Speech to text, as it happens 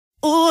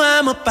Ooh,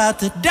 I'm about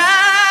to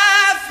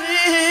dive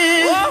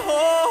in.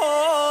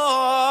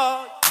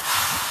 Whoa.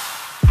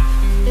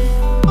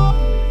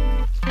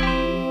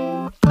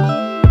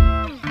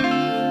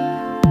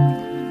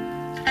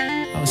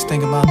 I was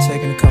thinking about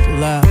taking a couple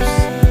laps.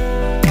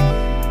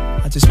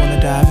 I just wanna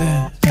dive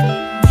in.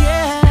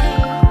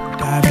 Yeah.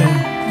 Dive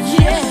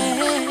in.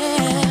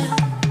 Yeah.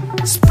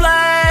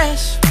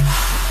 Splash.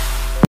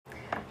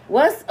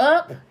 What's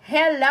up?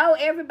 Hello,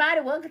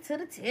 everybody. Welcome to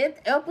the 10th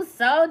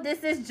episode.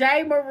 This is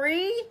J.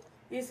 Marie.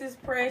 This is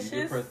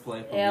Precious. Press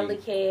play for Ellie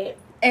me. Cat.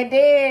 And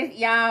then,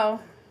 y'all.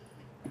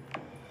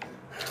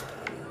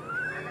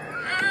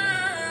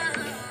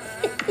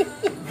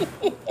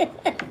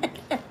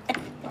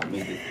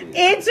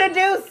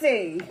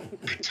 Introducing The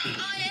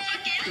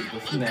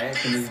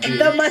snack and his the dick.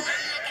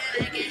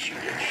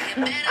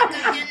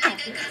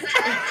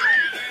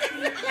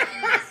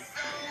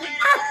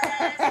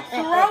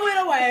 Throw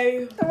it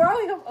away.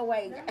 Throw him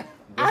away.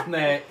 The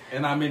snack,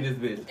 and I'm in this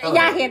bitch.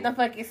 Y'all hit the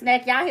fucking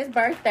snack. Y'all, his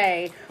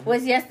birthday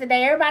was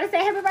yesterday. Everybody say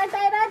happy birthday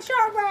to The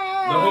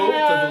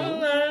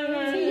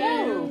To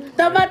you.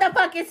 The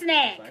motherfucking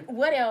snack.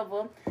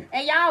 Whatever.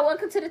 And y'all,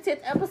 welcome to the 10th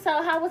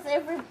episode. How was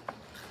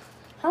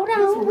Hold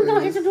on. We're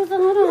going to introduce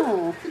them. Hold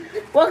on.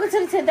 Welcome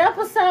to the 10th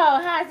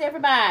episode. How's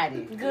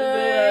everybody?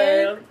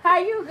 Good.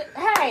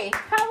 Hey,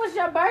 how was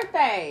your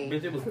birthday?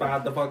 Bitch, it was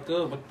 5 the fuck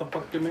up. What the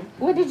fuck you mean?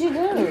 What did you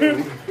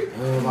do?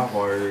 Oh, my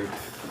word.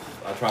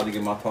 I tried to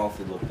get my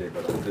tonsils looked at,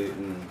 but I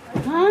didn't.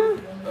 Huh?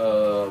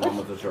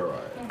 Mama was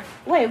alright.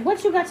 Wait,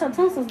 what you got your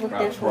tonsils looked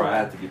I at for?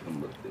 tried to get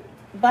them looked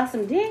at. Buy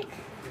some dick?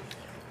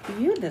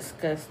 You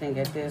disgusting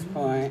at this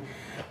point.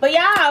 But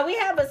y'all, we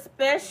have a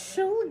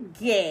special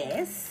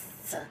guest.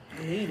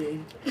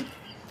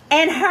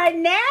 And her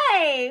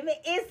name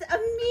is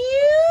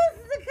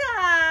Musica.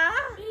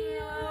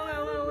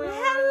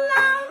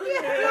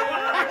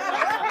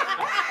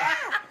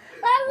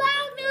 Hello,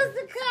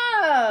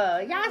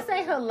 Musica. Y'all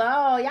say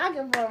hello. Y'all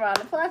give her a round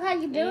of applause. How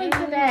you doing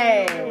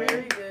today?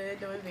 Very good.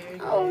 Doing very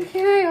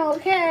good.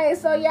 Okay.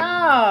 So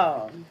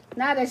y'all,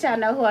 now that y'all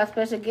know who our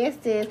special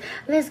guest is,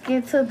 let's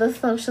get to the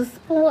social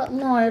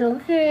spotlight,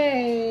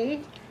 okay?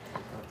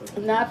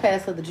 Not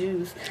pass for the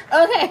Jews.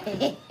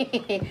 Okay.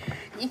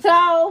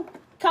 So,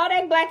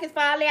 Kodak Black is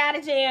finally out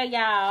of jail,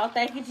 y'all.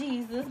 Thank you,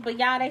 Jesus. But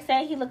y'all, they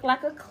say he looked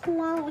like a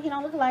clone. He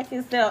don't look like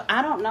himself.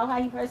 I don't know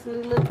how he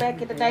personally looked back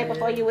in the day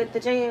before you went to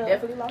jail.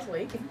 Definitely lost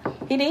weight.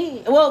 He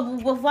did. Well,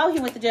 before he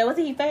went to jail,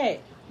 wasn't he fat?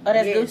 Oh,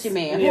 that's Yes. Gucci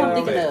Man. Who Yeah. I'm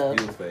thinking He of?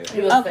 was fat.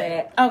 He was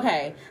fat.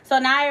 Okay. So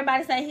now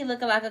everybody saying he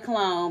looking like a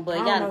clone, but I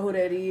y'all don't know who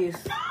that is.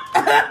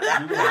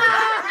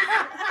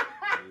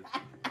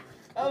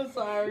 I'm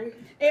sorry.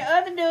 In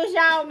other news,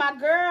 y'all, my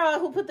girl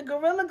who put the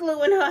Gorilla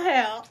Glue in her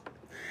hair,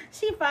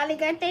 she finally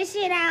got that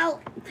shit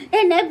out.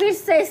 And that bitch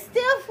says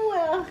stiff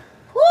well.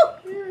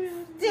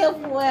 Woo! Stiff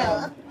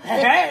well.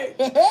 Hey.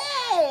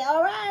 Hey,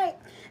 all right.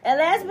 And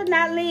last but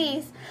not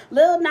least,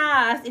 Lil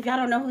Nas, if y'all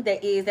don't know who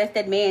that is, that's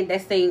that man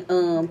that sing,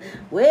 well,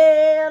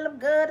 I'm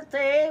gonna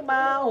take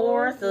my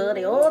horse to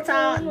the old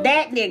town.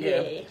 That nigga.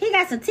 Yeah. He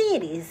got some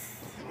titties.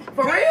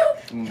 For real?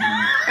 Mhm.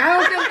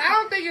 I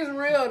don't think it's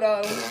real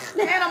though.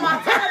 And on my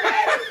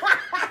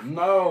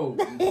No.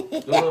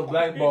 The little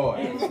black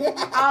boy.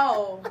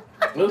 Oh.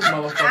 This I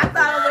motherfucker.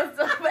 thought it was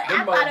so This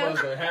bad.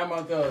 motherfucker. How am I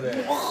tell that?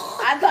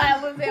 I thought it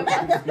was him.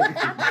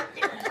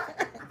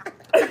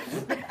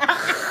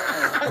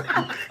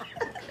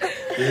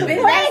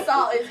 Bitch, that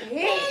salt is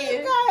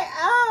hitting.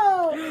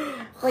 Oh.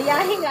 But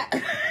y'all, he got...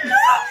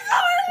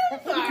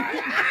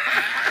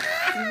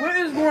 What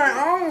is going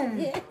on?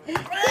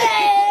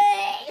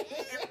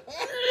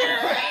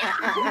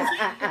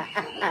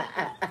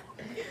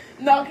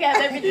 No, Cat,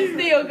 that bitch is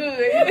still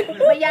good.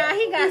 But y'all,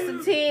 he got some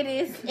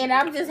titties, and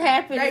I'm just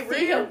happy They to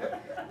see real? him.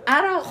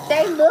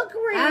 They look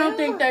real. I don't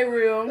think they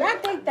real. I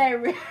think they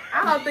real.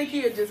 I don't think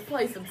he'll just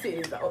play some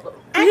titties over.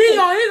 He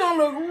gonna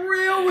look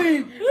real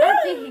weak. I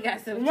think he got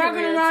some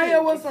Walking real around here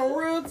titties. with some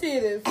real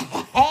titties.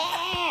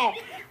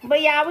 But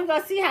y'all, we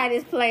gonna see how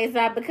this plays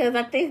out because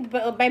I think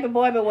baby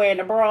boy been wearing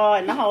the bra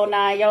and the whole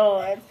 9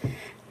 yards.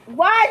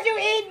 Why'd you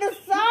eat the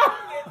sauce?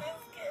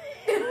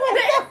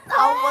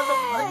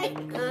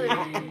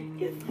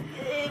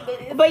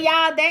 But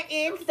y'all, that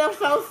ends the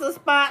social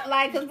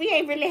spotlight because we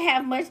ain't really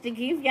have much to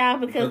give y'all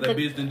because Because that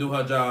bitch didn't do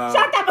her job.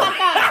 shut the fuck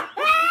up.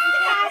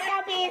 Mind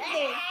your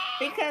business.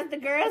 Because the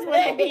girls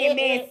wasn't being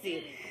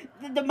messy.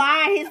 The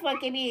mind his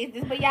fucking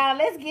business. But y'all,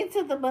 let's get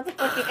to the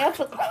motherfucking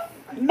episode.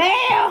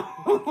 Ma'am.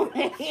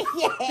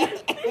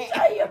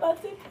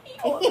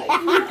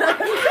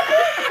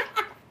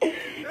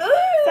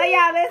 So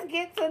y'all, let's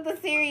get to the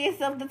serious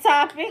of the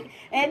topic.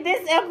 And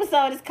this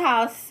episode is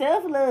called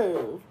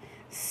Self-Love,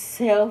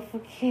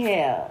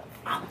 Self-Care.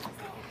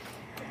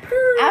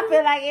 I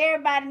feel like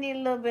everybody need a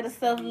little bit of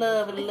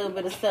self-love and a little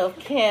bit of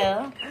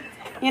self-care.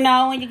 You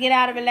know, when you get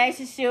out of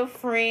relationship,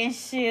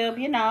 friendship,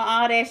 you know,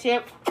 all that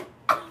shit.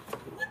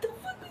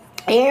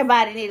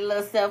 Everybody need a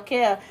little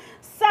self-care.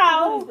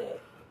 So,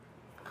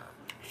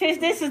 since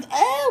this is,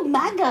 oh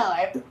my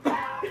God.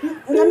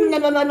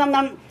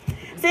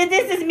 Since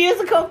this is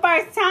musical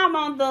first time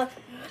on the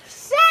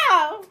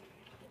show,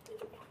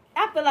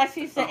 I feel like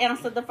she should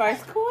answer the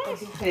first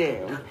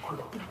question.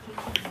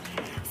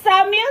 So,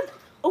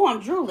 oh,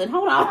 I'm drooling.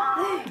 Hold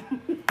on.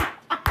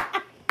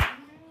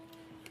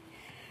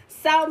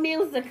 So,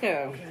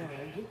 musical.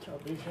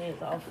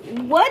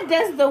 What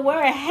does the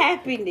word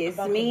happiness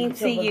mean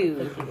to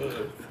you?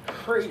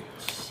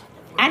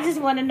 I just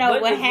want to know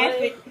what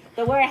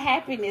the word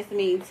happiness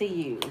means to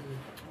you.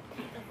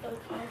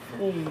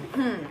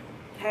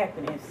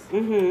 Happiness.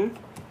 Mm-hmm.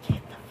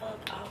 Get the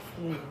fuck off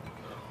me.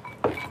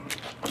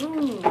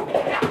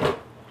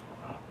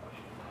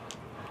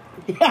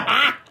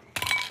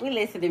 We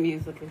listen to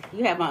musical.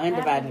 You have my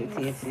undivided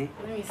attention.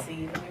 Let me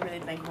see. Let me really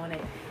think on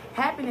it.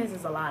 Happiness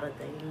is a lot of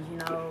things, you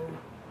know.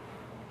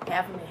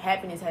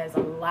 Happiness has a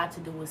lot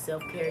to do with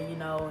self-care, you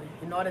know.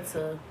 In order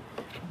to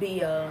be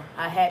a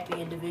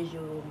happy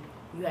individual,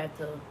 you have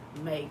to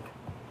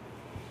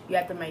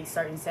make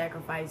certain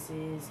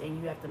sacrifices, and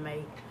you have to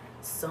make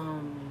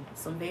some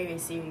very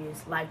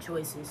serious life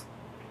choices.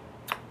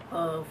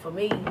 For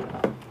me,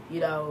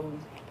 you know,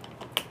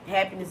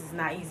 happiness is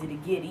not easy to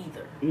get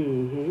either.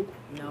 Mm-hmm.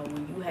 You know,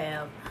 when you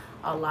have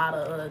a lot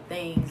of other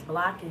things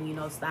blocking, you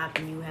know,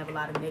 stopping you, have a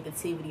lot of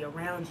negativity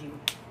around you,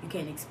 you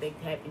can't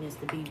expect happiness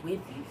to be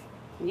with you.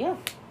 Yeah.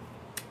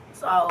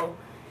 So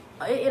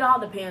it all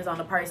depends on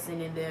the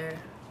person and their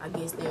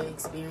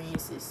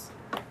experiences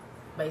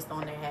based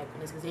on their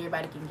happiness, because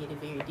everybody can get it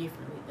very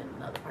differently than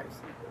another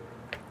person.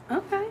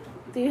 Okay.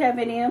 Do you have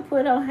any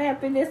input on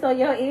happiness on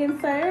your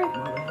end, sir?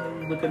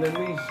 Looking at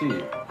me,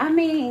 shit. I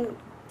mean,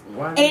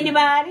 Why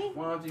anybody?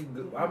 Why don't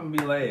you? I'm gonna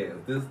be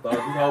last. This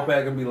whole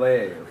pack can be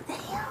last.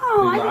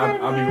 Oh,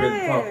 I'll be ready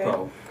to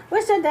talk.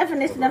 What's your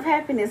definition of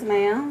happiness,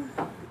 ma'am?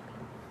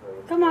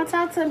 Come on,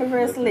 talk to me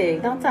real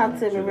slick. Don't talk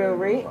to me real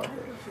Rick.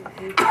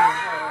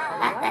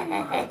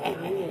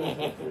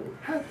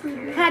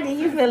 How do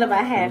you feel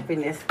about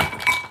happiness?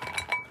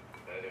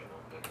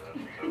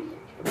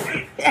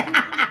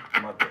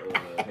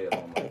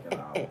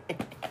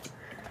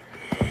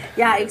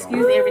 Y'all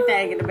excuse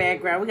everything in the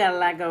background. We got a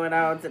lot going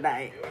on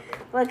tonight.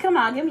 But come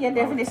on, give me your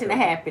definition of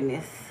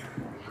happiness.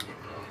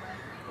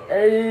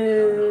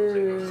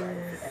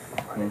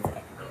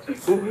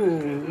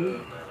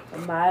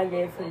 My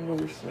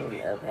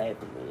definition of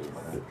happiness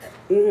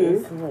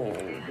is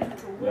when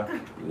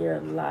your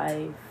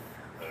life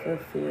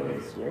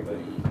fulfills your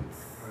needs.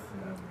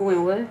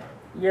 When what?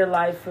 Your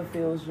life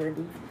fulfills your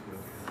needs.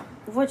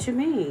 What you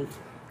mean?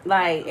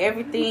 Like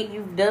everything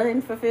you've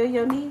done fulfill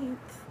your needs?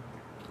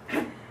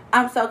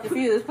 I'm so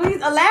confused.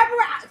 Please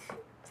elaborate.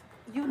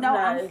 You know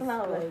I'm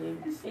slow.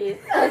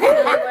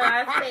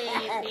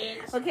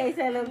 Okay,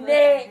 so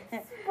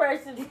next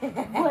person.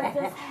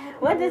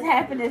 What does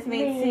happiness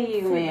mean to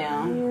you,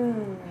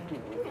 ma'am?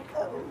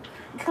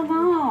 Come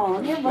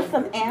on, give us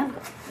some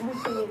answers.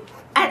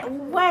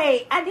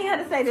 Wait, I need her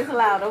to say this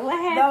louder. What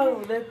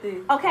happened? No,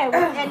 nothing. Okay,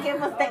 well,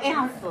 give us the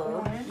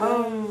answer.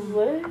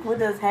 What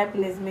does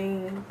happiness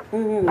mean?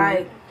 Mm-hmm.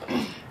 Like,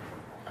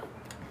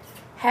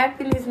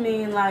 happiness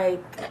mean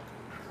like,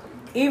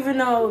 even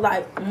though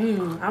like,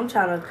 I'm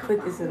trying to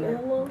put this in a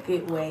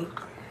good way.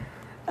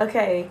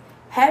 Okay,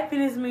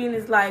 happiness mean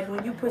is like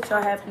when you put your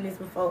happiness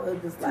before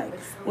others. Like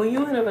when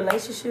you in a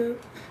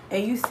relationship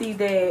and you see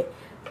that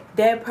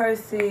that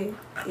person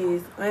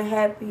is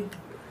unhappy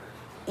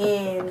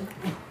and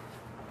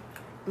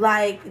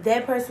like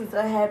that person's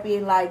unhappy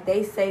and like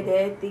they say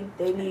they think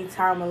they need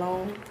time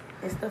alone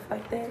and stuff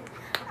like that.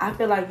 I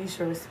feel like you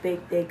should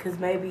respect that, because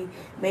maybe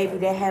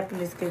that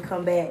happiness can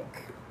come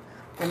back,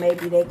 or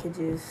maybe they could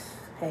just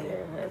Yeah,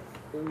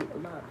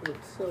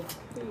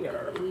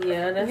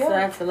 that's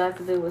has a lot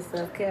to do with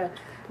self-care.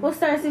 Well,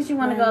 sir, since you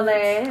want to go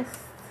last,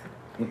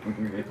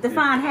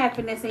 define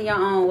happiness in your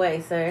own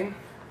way, sir.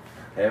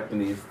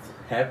 Happiness.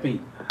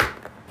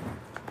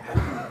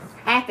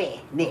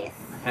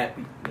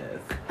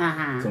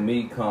 To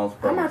me comes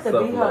from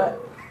self-love.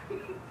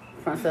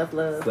 From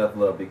self-love.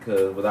 Self-love,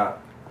 because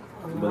without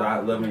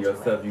loving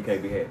yourself, you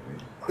can't be happy.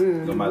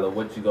 Mm-hmm. No matter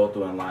what you go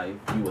through in life,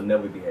 you will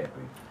never be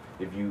happy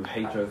if you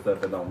hate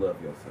yourself and don't love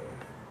yourself.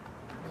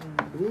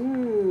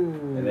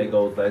 And that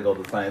goes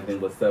the same thing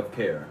with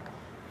self-care.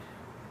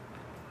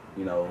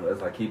 You know,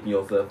 it's like keeping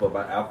yourself up.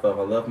 If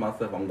I love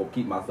myself, I'm gonna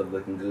keep myself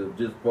looking good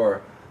just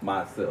for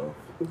myself.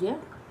 Yeah.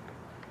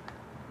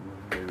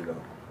 There we go.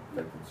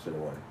 Take this shit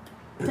away.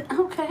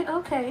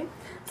 Okay.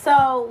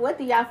 So, what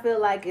do y'all feel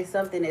like is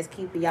something that's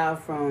keeping y'all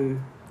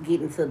from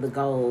getting to the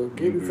goal?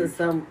 Getting to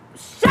some...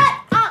 Shut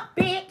up,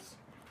 bitch!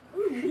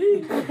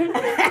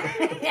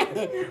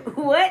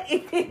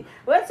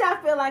 What y'all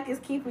feel like is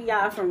keeping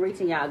y'all from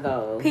reaching y'all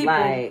goals? People.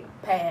 Like,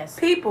 Past.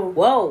 people.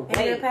 Whoa, In the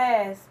wait.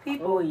 past,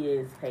 people. Oh,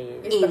 yes, past.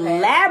 It's the past.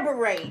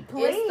 Elaborate,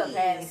 please. It's the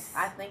past.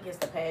 I think it's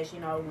the past. You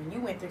know, when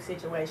you went through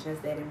situations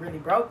that it really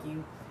broke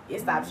you, it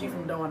stops you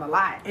from doing a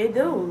lot. It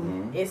do.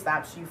 Mm-hmm. It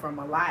stops you from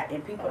a lot,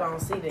 and people don't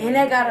see that. And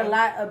they got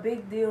a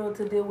big deal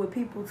to deal with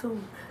people too,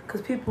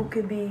 because people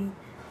could be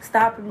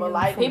stopping But you.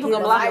 like from People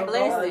getting can block your a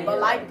blessing. goal. But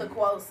like the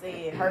quote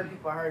said, hurt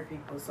people hurt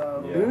people.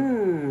 So Yeah.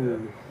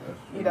 Mm.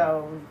 you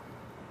know,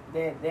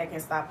 that can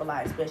stop a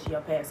lot, especially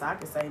your past. So I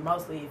can say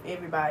mostly if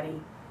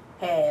everybody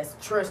has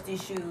trust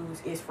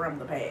issues, it's from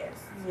the past.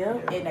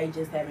 Yep. And they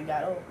just haven't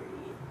got over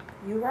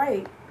it. You're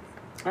right.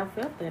 I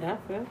felt that.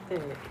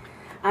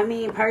 I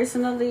mean,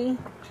 personally,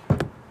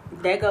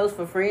 that goes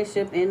for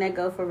friendship and that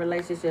goes for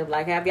relationship.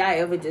 Like, have y'all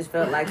ever just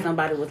felt like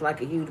somebody was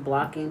like a huge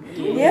blocking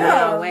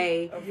Yeah.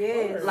 way?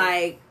 Yes.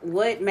 Like,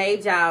 what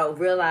made y'all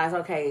realize,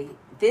 okay,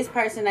 this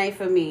person ain't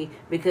for me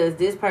because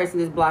this person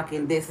is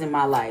blocking this in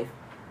my life?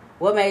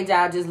 What made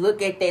y'all just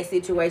look at that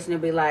situation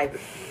and be like,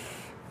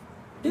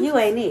 you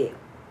ain't it?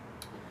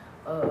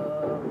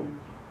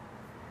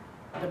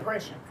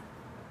 Depression.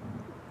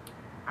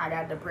 I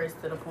got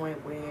depressed to the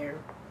point where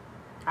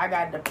I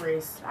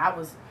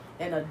was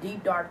in a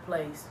deep, dark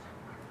place.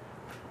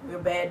 Real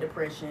bad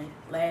depression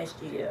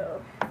last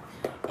year.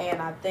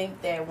 And I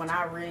think that when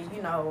I really,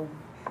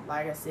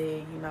 like I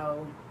said,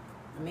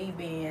 me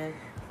being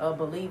a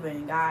believer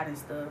in God and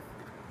stuff,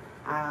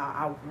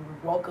 I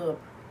woke up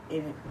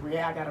and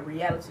I got a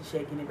reality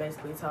check, and it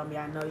basically told me,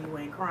 I know you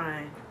ain't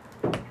crying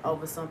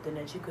over something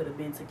that you could have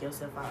been took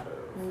yourself out of.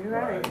 You're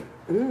right.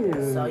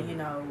 So,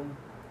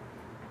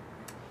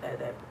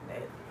 that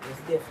was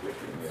different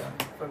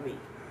for me.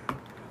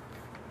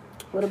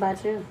 What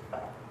about you?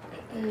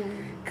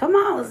 Come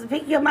on,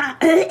 speak your mind.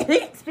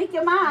 Speak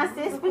your mind,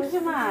 sis. Speak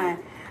your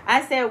mind.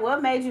 I said,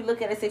 what made you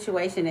look at a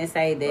situation and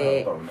say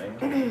that?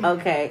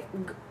 Okay,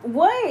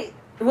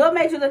 what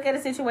made you look at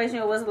a situation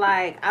and was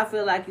like, I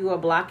feel like you are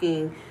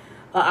blocking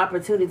an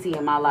opportunity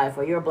in my life,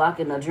 or you're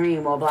blocking a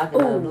dream, or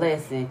blocking a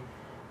blessing.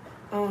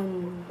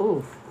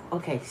 Oof.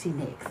 Okay, she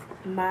next.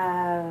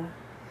 My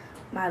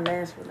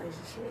last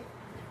relationship.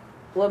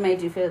 What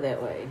made you feel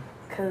that way?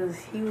 Because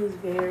he was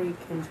very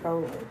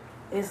controlling.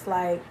 It's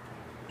like,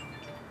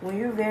 when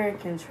you're very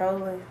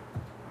controlling,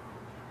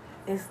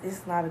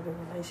 it's not a good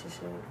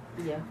relationship.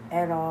 Yeah.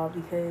 At all,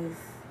 because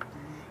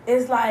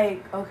it's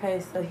like,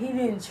 okay, so he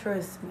didn't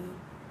trust me.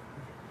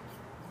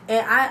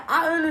 And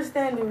I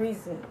understand the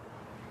reason.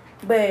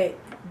 But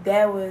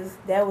that was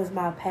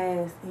my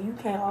past. And you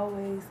can't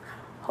always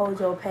hold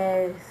your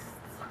past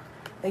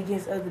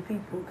against other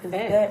people, because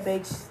that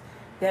makes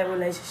that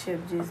relationship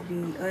just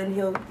be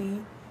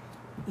unhealthy.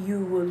 You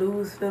will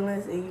lose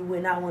feelings and you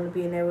would not want to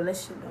be in that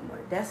relationship no more.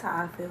 That's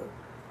how I feel.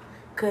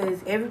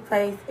 Because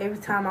every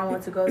time I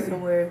want to go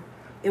somewhere,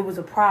 it was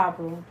a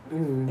problem.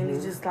 Mm-hmm. And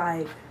it's just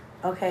like,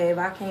 okay, if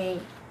I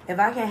can't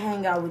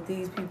hang out with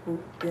these people,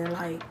 then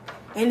like,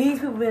 and these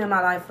people been in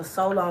my life for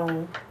so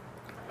long,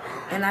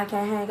 and I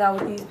can't hang out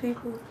with these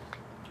people,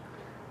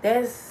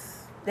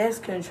 that's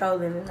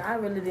controlling, and I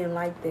really didn't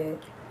like that.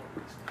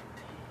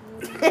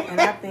 And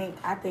I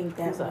think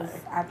that's a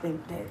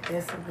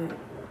good.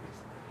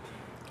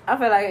 I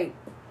feel like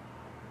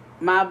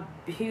my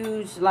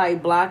huge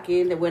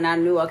blocking when I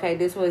knew, okay,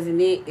 this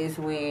wasn't it, is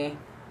when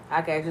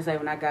I can actually say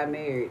when I got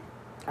married.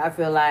 I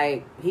feel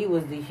like he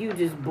was the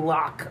hugest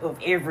block of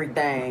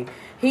everything.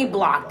 He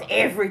blocked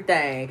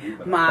everything.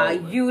 My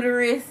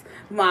uterus,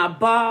 my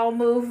ball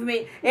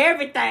movement,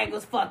 everything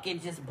was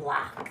fucking just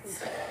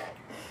blocked.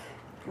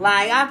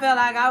 I felt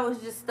like I was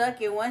just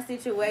stuck in one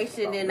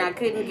situation and I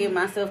couldn't get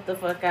myself the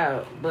fuck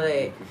out.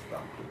 But,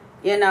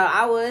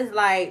 I was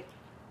like,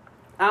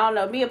 I don't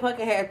know, me and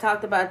Pucker had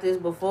talked about this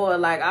before.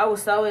 I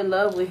was so in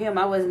love with him,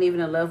 I wasn't even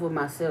in love with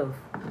myself.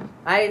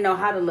 I didn't know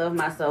how to love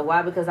myself.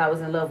 Why? Because I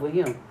was in love with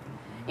him.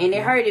 And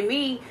it hurted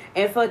me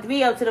and fucked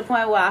me up to the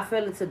point where I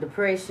fell into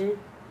depression.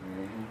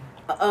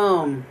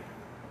 I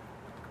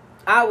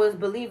was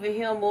believing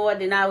him more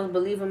than I was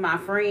believing my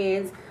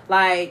friends.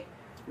 I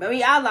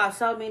lost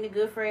so many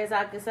good friends,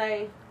 I could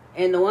say.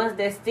 And the ones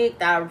that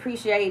sticked, I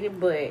appreciated.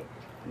 But,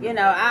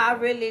 I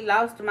really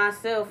lost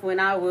myself when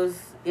I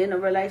was in a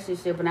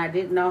relationship and I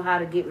didn't know how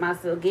to get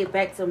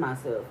back to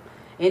myself.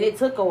 And it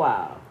took a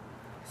while.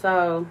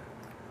 So,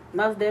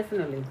 most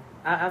definitely,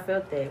 I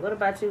felt that. What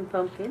about you,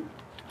 Pumpkin?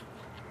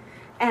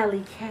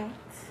 Alley Cat.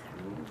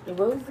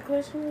 What was the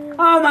question?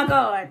 Oh my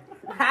God.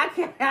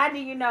 How do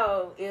you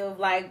know if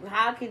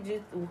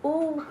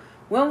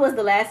when was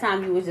the last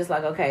time you was just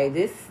like, okay,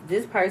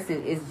 this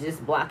person is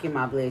just blocking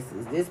my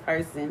blessings. This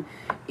person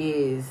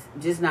is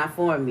just not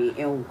for me.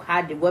 And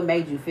what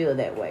made you feel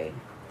that way?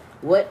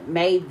 What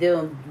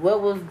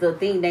was the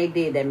thing they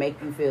did that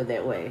made you feel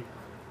that way?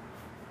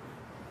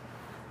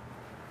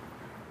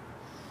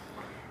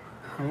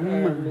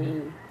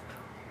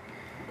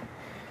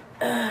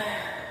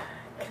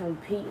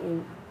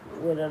 Competing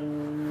with a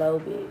low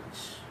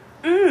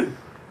bitch.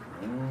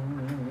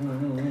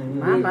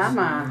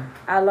 My.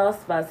 I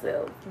lost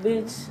myself.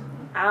 Bitch,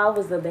 I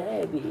was a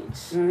bad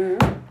bitch.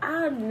 Mm-hmm.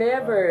 I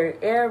never,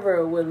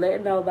 ever would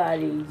let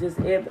nobody just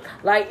ever...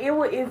 it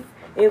would...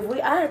 If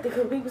I had to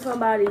compete with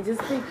somebody,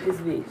 just pick this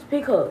bitch.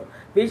 Pick her.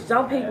 Bitch,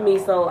 don't pick me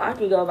so I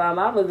can go by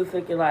my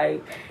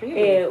motherfucking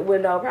and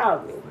with no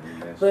problem.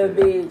 But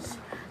bitch,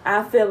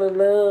 I fell in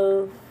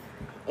love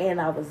and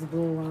I was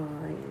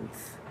blind.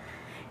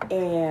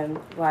 And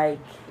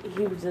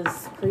he was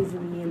just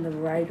pleasing me in the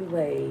right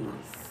ways.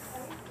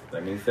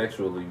 That means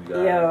sexually, you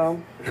guys. Yeah.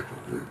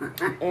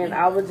 And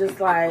I was just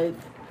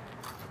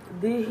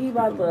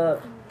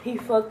he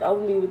fucked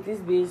over me with this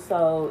bitch,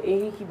 so,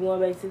 and he keep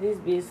going back to this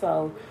bitch,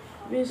 so,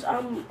 bitch,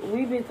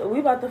 we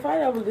about to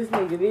fight over this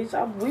nigga, bitch.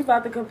 We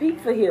about to compete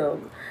for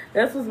him.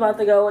 That's what's about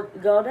to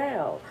go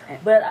down.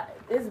 But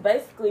it's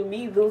basically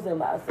me losing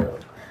myself,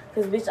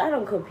 cause bitch, I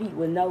don't compete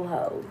with no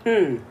hoe.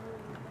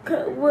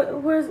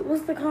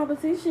 What's the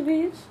competition,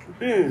 bitch?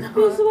 Bitch,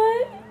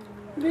 what?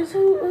 Bitch,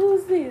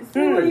 who's this?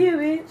 Who are you,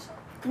 bitch?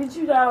 Bitch,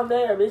 you down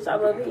there, bitch.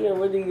 I'm up here.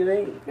 What do you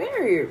mean?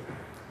 Period.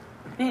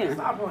 Yeah.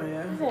 Stop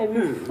playing.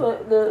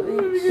 Fucked up,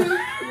 bitch.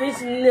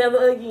 Bitch,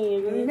 never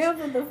again, bitch.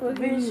 Never the fuck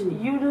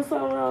Bitch, you do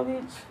something wrong,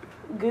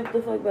 bitch. Get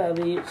the fuck out,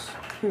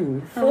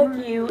 bitch.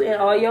 Fuck you and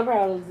all your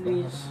problems,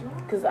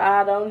 bitch. Cause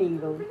I don't need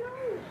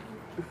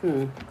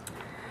them.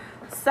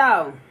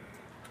 So,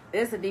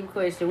 it's a deep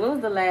question. When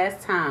was the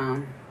last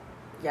time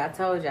y'all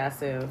told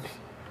yourselves,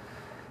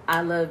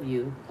 I love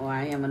you, or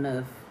I am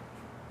enough?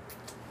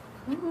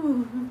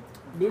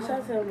 Bitch,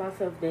 I tell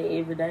myself that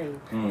every day.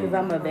 Cause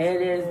I'm a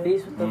badass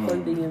bitch. What the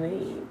fuck do you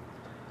mean?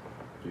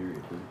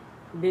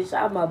 Bitch,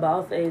 I'm a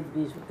boss ass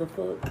bitch. What the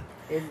fuck?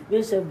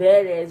 Bitch, a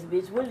badass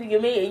bitch. What do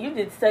you mean? You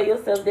just tell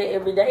yourself that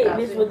every day.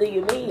 Bitch, what do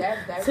you mean?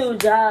 That's 2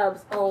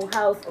 jobs, on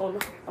house,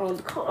 on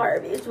car.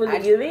 Bitch, what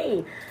do you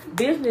mean?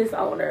 Business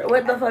owner.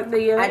 What the fuck do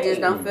you mean? I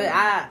just don't feel.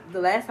 The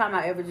last time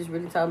I ever just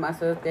really told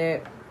myself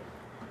that,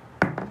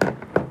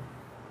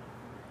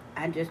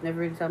 I just never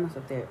really told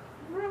myself that.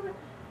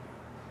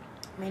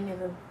 Me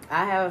neither.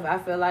 I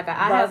feel like I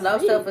have low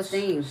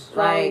self-esteem.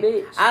 Like,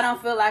 bitch. I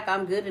don't feel like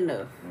I'm good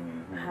enough.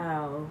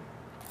 How?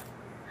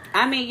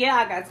 I mean, yeah,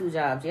 I got 2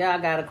 jobs. Yeah, I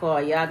got a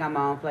car. Yeah, I got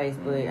my own place.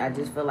 But I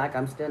just feel like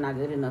I'm still not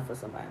good enough for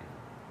somebody.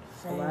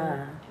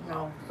 Why?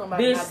 No.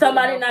 Bitch,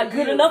 somebody not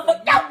good enough for you.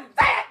 Say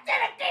that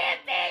shit again,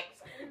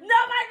 bitch.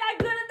 Nobody not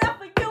good enough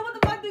for you. What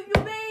the fuck do you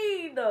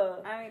mean?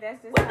 I mean,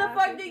 that's just What the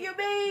fuck do you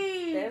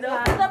mean?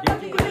 That's What the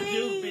fuck do you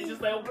mean? Bitches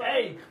say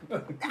okay.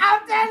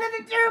 I'm telling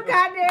the truth,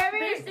 goddamn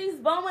Bitch, it. these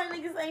bummer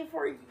niggas ain't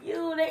for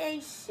you. They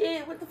ain't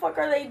shit. What the fuck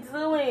are they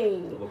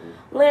doing?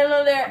 Laying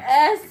on their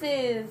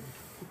asses.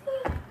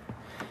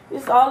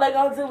 It's all they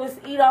gonna do is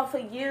eat off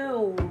of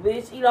you,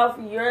 bitch. Eat off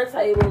of your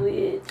table,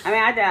 bitch. I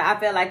mean, I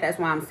feel like that's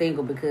why I'm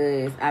single,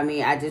 because, I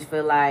mean, I just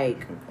feel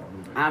like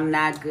I'm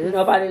not good.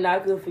 Nobody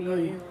not good for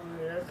you.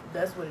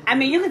 That's what it is. I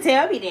mean, you can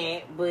tell me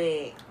that,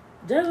 but...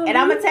 And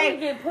I'ma take-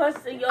 get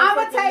punched in your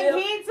I'ma fucking take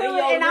lip, heed to and it,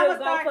 your and I'ma lip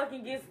gonna start-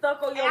 fucking get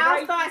stuck on your I'll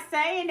braces. start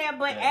saying that,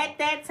 but at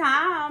that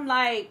time,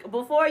 like,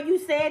 before you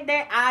said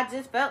that, I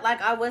just felt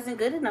like I wasn't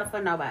good enough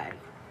for nobody.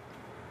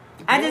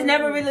 I just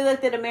never really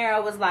looked in the mirror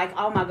and was like,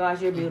 oh my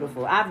gosh, you're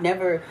beautiful. Or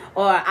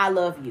I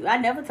love you. I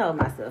never told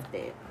myself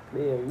that.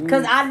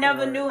 Because I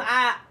never knew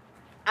I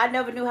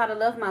never knew how to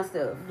love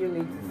myself.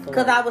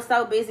 Because I was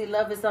so busy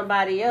loving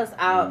somebody else,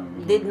 I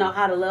didn't know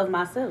how to love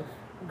myself.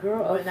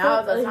 Girl, But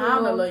now's the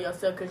time to love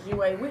yourself because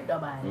you ain't with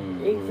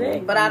nobody.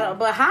 Exactly.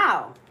 But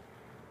how?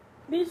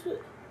 Bitch,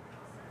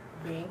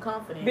 Being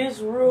confident.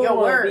 bitch, rule Your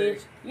one, word.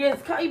 bitch. Yes,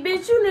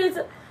 bitch, you need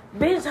to.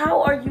 Bitch,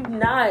 how are you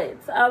not?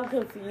 I'm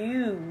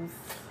confused.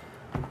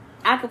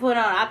 I could put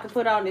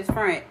on this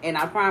front, and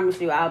I promise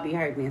you, I'll be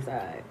hurting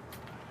inside.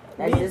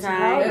 That's Bitch, just how I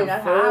how am. the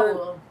That's how I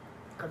will.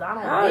 Because I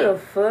don't How the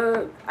vent.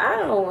 fuck? I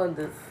don't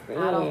understand.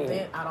 I don't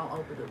vent. I don't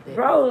open up that.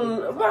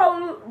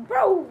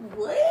 Bro,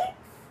 what?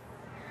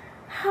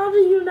 How do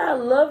you not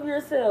love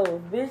yourself,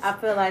 bitch? I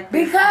feel like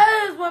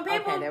Because when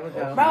people, okay, there we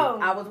go. bro,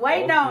 I was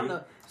waiting on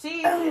her.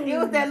 It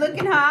was that look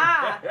in her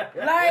eye.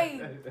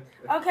 like,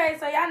 okay,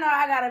 so y'all know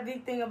I got a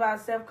big thing about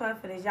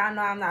self-confidence. Y'all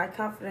know I'm not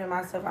confident in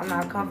myself. I'm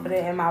not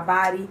confident in my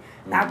body.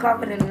 Not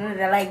confident in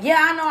that. Like, yeah,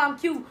 I know I'm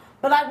cute.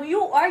 But, like, when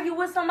you argue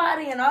with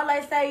somebody and all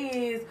they say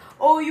is,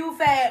 oh, you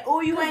fat.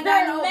 Oh, you ain't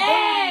got no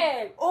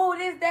booty. Oh,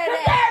 this, that,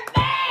 that.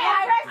 They're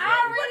mad. Like, I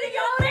really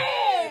don't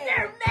mad.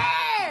 They're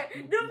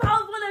mad. Them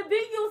hoes want to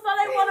beat you, so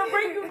they want to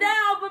bring you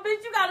down. But,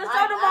 bitch, you got to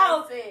show them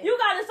hoes. You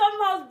got to show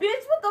them hoes,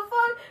 bitch, what the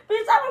fuck?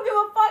 Bitch, I don't give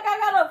a fuck. I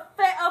got a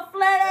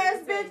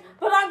flat-ass bitch,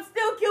 but I'm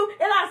still cute,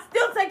 and I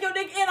still take your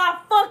dick, and I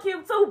fuck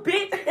him too,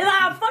 bitch, and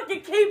I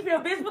fucking keep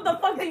him, bitch. What the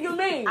fuck do you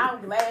mean? I'm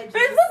glad you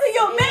Bitch, what do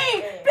you said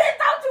mean? that. Bitch,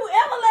 don't you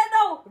ever let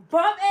no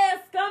bum-ass,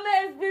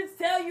 scum-ass bitch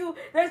tell you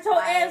that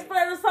your ass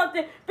flat or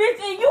something, bitch,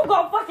 and you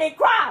gon' fucking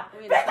cry.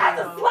 Bitch, I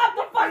just slapped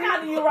the fuck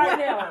out of you right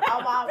now.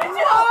 Bitch,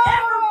 you don't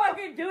ever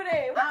fucking do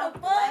that. What I'm the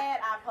fuck? glad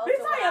I posted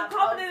Bitch, I am what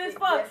confident as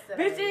fuck. posted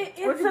Bitch,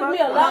 yesterday. it took me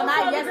a long Not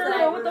time to yesterday.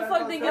 figure out what the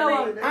fuck do you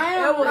mean. I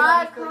am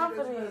not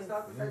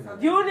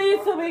confident. You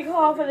need to be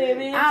confident,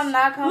 bitch. I'm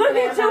not confident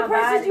Look at you, in my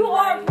Princess. body, You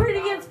are like-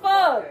 pretty as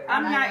fuck.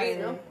 I'm not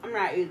either. I'm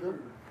not either.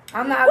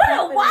 I'm not What a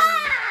confident.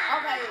 wow!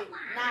 Okay,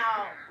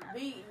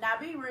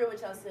 be real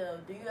with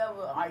yourself.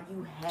 Are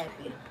you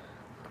happy?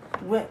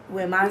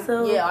 With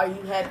myself? Yeah, are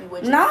you happy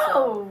with yourself?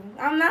 No,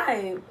 I'm not.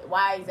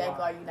 Why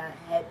exactly are you not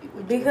happy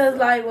with Because, yourself?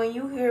 like, when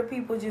you hear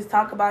people just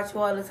talk about you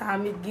all the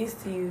time, it gets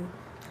to you.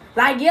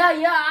 Like, yeah,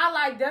 I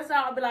like, that's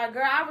how I'll be like,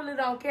 girl, I really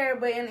don't care.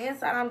 But in the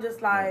inside, I'm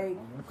just like,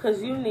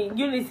 because you need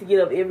to get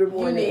up every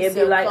morning need and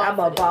be like, I'm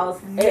a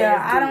self-confidence. boss.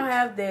 Yeah, I don't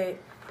have that.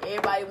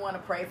 Everybody want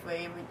to pray for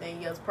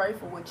everything else. Pray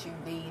for what you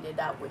need and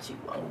not what you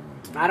want.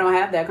 I don't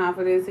have that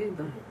confidence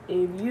either.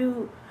 If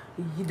you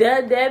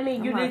that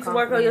means you need to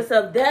work on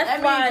yourself. That's That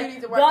means why you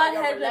need to work God on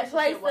your has relationship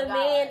placed with a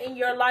man God. in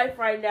your life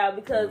right now,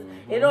 because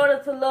in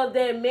order to love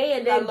that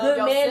man, that gotta love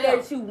good man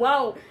yourself. that you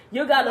want,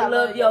 you gotta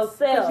love yourself.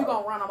 Because you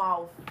going to run them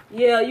off.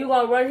 Yeah, you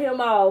gonna run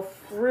him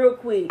off real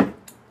quick.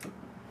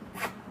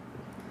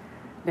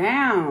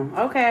 Damn.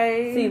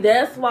 Okay. See,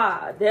 that's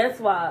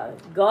why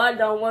God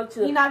don't want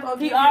you. He not gonna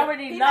He give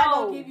already you, he know. not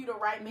gonna give you the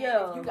right man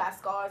Yeah. if you got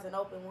scars and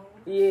open wounds.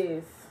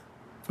 Yes.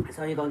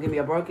 So you gonna give me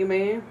a broken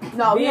man?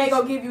 No, he Bitch. ain't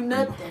gonna give you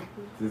nothing.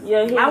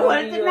 Yeah, he I gonna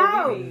wanted give to you a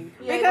know beat. He ain't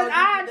because gonna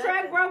I give you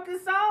attract nothing. broken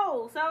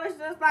souls. So it's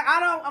just like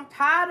I'm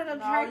tired of No,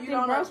 attracting you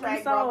don't broken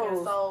attract souls.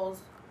 broken souls.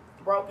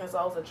 Broken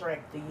souls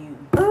attract to you.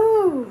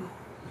 Ooh.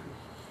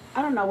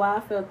 I don't know why I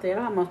felt that.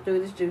 I almost threw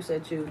this juice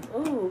at you.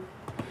 Ooh.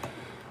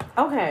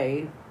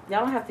 Okay.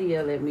 Y'all don't have to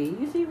yell at me.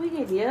 You see, we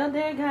get yelled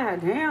at.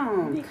 God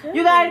damn.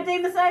 You got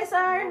anything to say, sir?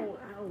 I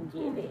don't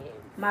get it.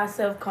 My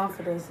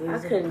self-confidence is...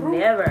 Mm-hmm. I could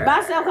never.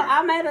 My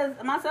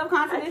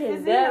self-confidence I is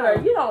can zero.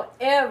 never. You don't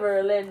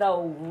ever let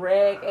no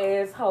rag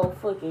asshole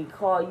fucking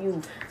call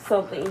you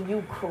something and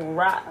you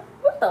cry.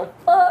 What the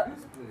fuck?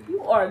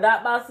 You are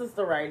not my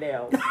sister right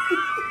now.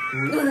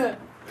 What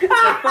the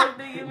fuck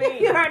do you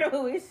mean? You heard of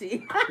who is she?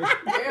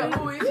 Girl,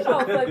 who is You you?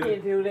 don't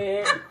fucking do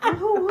that.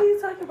 Who you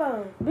talking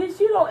about? Bitch,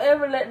 you don't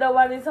ever let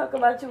nobody talk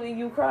about you when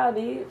you cry,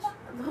 bitch.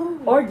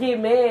 Or get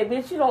mad.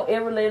 Bitch, you don't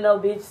ever let no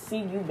bitch see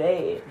you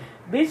bad.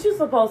 Bitch, you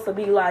supposed to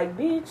be like,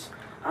 bitch,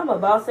 I'm a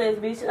boss ass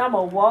bitch, and I'm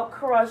gonna walk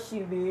across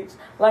you, bitch,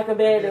 like a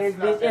badass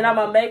bitch, and I'm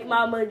gonna make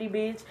my money,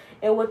 bitch,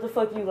 and what the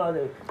fuck you gonna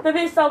do? The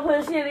bitch don't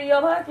put shit in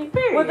your pocket.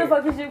 Period. What the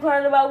fuck is you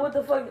crying about? What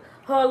the fuck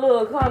her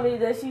little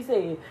comment that she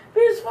said?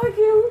 Bitch, fuck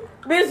you.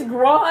 Bitch,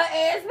 grow her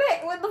ass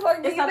back. What the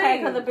fuck do It's you okay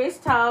mean? because the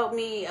bitch told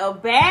me, a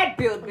bad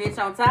built bitch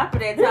on top of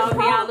that told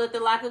me I looked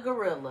like a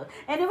gorilla.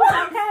 And it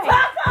was okay.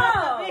 Fuck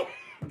off.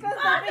 Because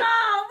Fuck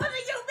off. What do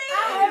you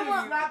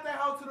mean? Slap that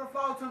hoe to the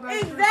floor to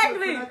make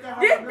Exactly. sure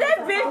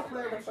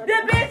The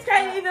bitch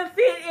can't even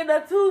fit in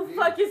a 2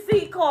 fucking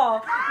seat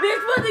car.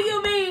 Bitch, what do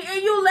you mean?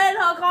 And you let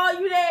her call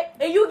you that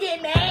and you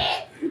get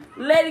mad?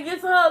 Let it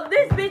get to her.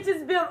 This bitch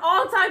is built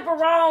all type of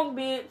wrong,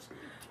 bitch.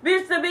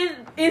 Bitch, the bitch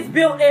is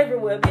built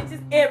everywhere. Bitch,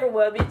 it's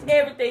everywhere. Bitch,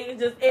 everything is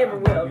just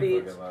everywhere,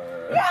 bitch. This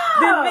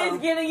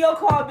bitch get in your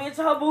car, bitch.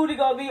 Her booty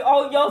gonna be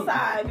on your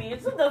side,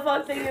 bitch. What the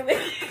fuck do you mean?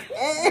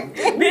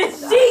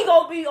 Bitch, she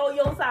gonna be on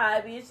your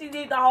side, bitch. She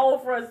need the whole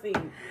front seat.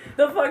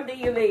 The fuck do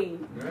you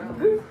mean?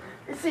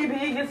 She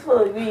big as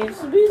fuck,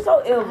 bitch. She be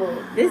so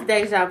ill. This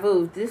deja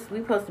vu. We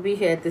supposed to be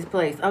here at this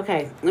place.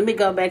 Okay, let me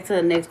go back to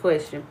the next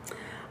question.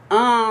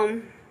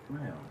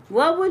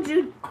 What would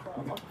you do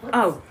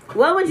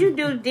What would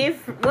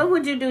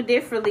you do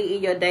differently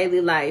in your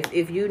daily life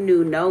if you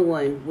knew no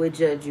one would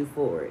judge you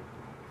for it?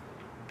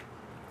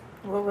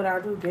 What would I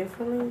do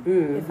differently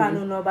Mm-hmm. if I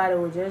knew nobody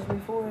would judge me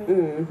for it?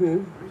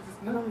 Mm-hmm.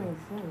 That don't make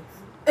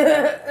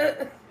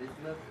sense.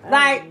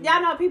 Like,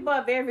 y'all know people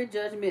are very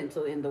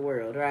judgmental in the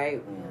world,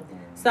 right?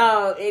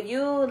 So if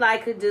you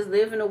could just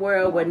live in a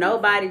world where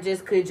nobody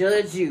just could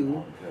judge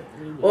you,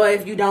 or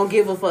if you don't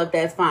give a fuck,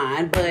 that's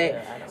fine.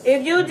 But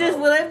if you just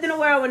lived in a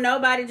world where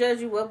nobody judge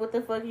you, what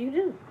the fuck you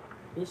do?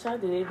 Bitch, I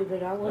did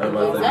anything I want to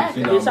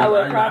Exactly. do. Exactly. Bitch, I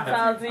wear crop tops,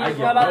 I bitch. get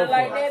Nobody both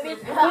like of that,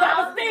 bitch. But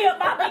I'm still,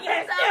 my big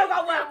ass still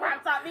gonna wear a crop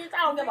top, bitch. I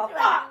don't give a fuck.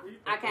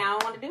 I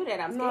don't want to do that.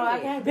 I'm scared. No, I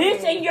can't.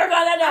 Bitch, and you're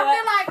gonna do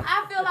it.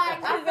 I feel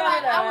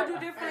like I would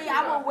do differently.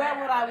 I would wear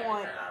what I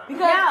want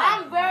because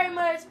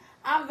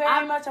I'm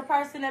very much a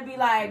person that be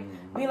like,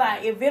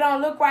 if it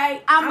don't look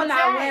right, I'm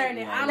not wearing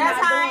it. I'm That's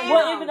not how I doing am. it.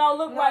 Well, if it don't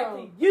look right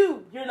to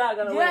you, you're not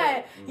gonna wear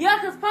it. Yeah,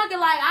 cause Punky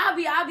I'll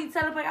be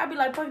telling Punky, I'll be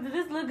like, Punky, does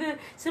this look good?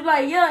 She be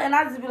like, yeah, and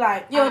I just be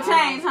like, You'll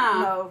change,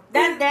 huh? No,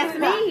 That's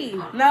me.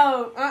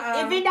 No,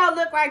 If it don't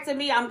look right to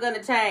me, I'm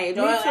gonna change.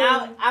 Or Me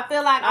too. I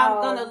feel like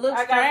I'm gonna look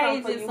I got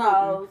strange for in you something.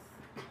 hoes.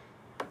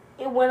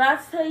 And when I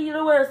tell you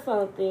to wear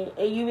something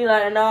and you be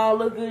like, no, I don't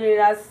look good in it,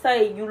 I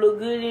say you look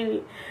good in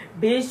it.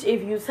 Bitch,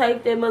 if you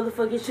take that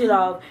motherfucking shit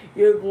off,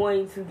 you're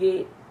going to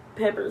get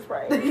pepper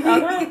spray.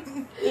 Okay?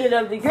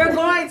 You're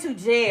going to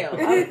jail.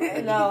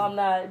 No, I'm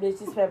not.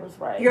 Bitch, it's pepper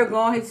spray. You're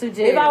going to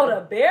jail. If I would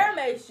have bear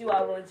maced you,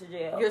 I went to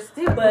jail. You're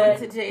still going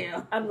to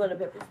jail. I'm going to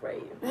pepper spray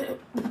you.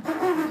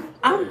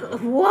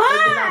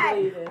 What?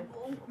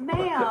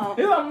 Ma'am,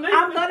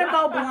 I'm gonna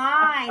go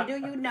blind. Do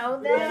you know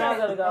You're not that?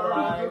 going to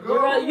go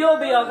blind. You'll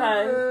be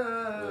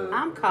okay.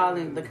 I'm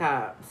calling the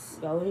cops.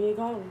 Go ahead,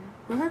 call me.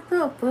 What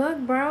the fuck,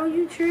 bro?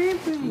 You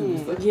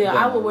tripping? Yeah,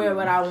 I would wear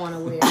what I want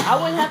to wear. I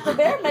wouldn't have to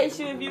bear mace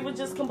you if you would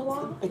just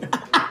comply.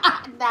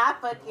 Nah,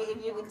 fuck it.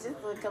 If you would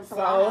just look comply.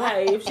 So,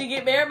 hey, if she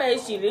get bear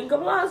mace, she didn't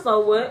comply,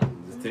 so what?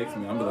 Just text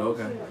me. I'm like,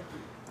 okay.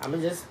 I'm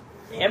going to just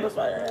pepper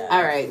spray her.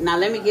 All right, now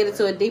let me get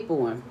into a deeper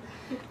one.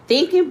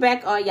 Thinking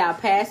back on y'all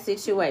past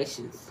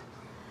situations,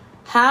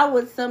 how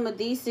would some of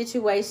these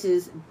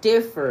situations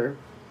differ,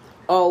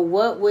 or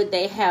what would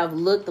they have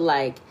looked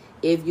like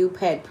if you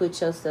had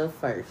put yourself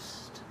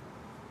first?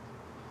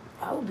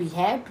 I would be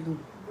happy.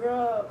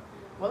 Bro,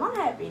 Well, I'm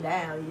happy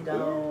now, you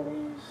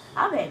know.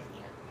 I'm happy.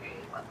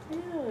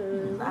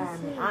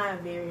 I am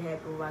very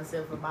happy with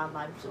myself and my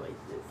life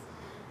choices.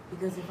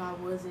 Because if I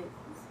wasn't,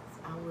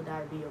 I would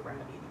not be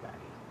around anybody.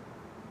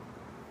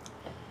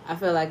 I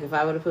feel like if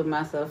I would have put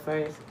myself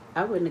first,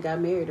 I wouldn't have got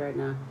married right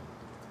now.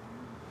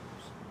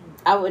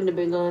 I wouldn't have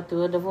been going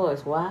through a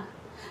divorce. Why?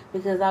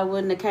 Because I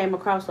wouldn't have came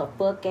across a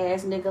fuck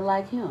ass nigga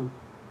like him.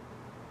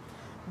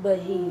 But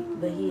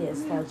he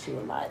has taught you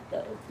a lot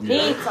though.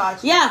 He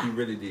taught you. Yeah. He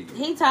really did.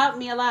 He taught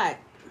me a lot.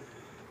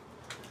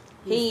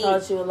 He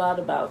taught you a lot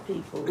about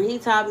people. He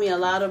taught me a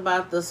lot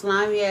about the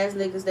slimy ass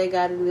niggas they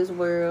got in this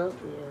world.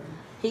 Yeah.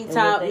 He And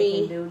taught what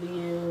they me. can do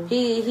to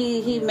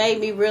you. He made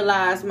me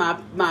realize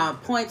my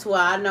points where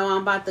I know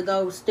I'm about to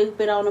go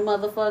stupid on a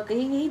motherfucker.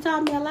 He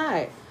taught me a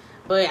lot.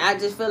 But I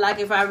just feel like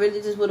if I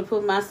really just would have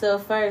put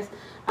myself first,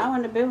 I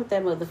wouldn't have been with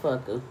that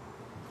motherfucker.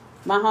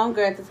 My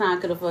homegirl at the time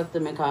could have fucked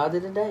him and called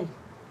it a day.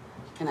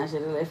 And I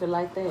should have left it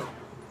like that.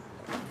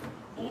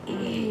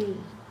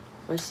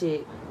 But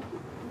shit.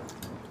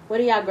 What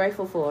are y'all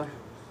grateful for?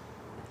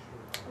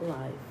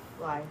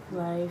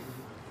 Life.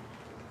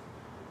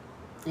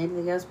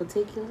 Anything else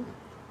particular?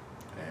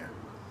 Air.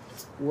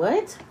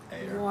 What?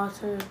 Air.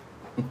 Water.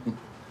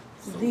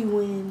 The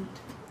wind.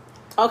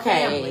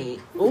 Okay.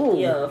 Ooh.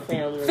 Yeah,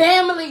 family.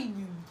 Family.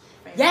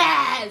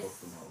 Yes.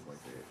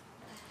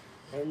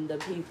 And the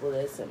people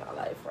that's in my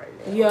life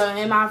right now. Yeah,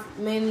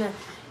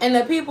 and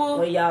the people.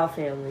 Well, y'all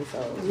family, so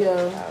Yeah.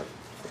 I'll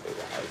say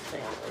y'all's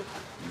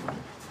family.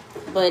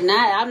 But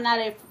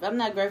I'm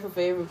not grateful for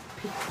every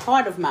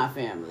part of my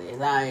family.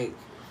 Like,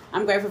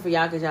 I'm grateful for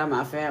y'all because y'all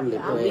my family.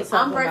 Yeah, but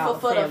I'm grateful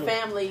about for family. the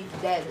family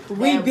that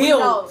We we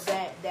built. know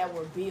that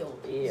were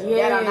built. Yeah.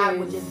 That are not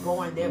Yes. just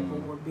born there,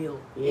 but were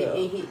built. Yeah.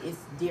 It's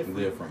different.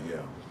 Different, yeah.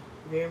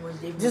 Very much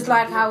different. Just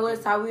like how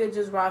we'll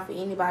just ride for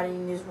anybody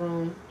in this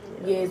room.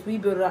 Yes, we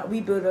build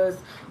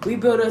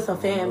us a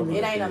family.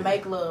 It ain't a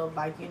make love,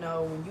 like, you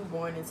know, when you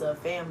born into a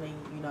family,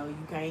 you know, you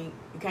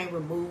can't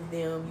remove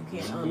them, you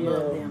can't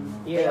unlove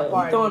them. They Yeah. a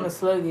part throwing of a you.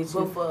 slug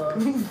at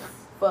But you.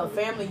 for a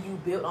family you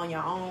built on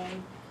your own,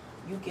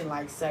 you can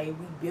like say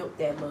we built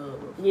that love.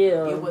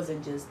 Yeah. It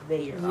wasn't just there.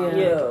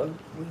 Yeah.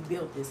 We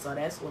built it, so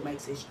that's what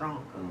makes it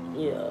stronger.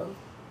 Yeah.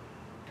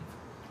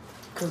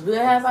 Cause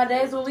we'll have our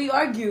days when we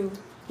argue,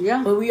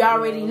 yeah. but we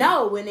already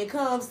know when it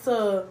comes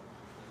to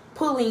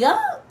pulling up.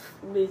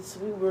 Bitch,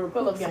 we were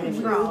Pull up game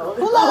strong.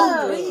 Pull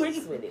up. We quick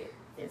with it.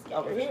 It's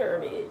over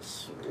here,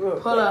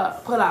 bitch. Pull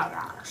up,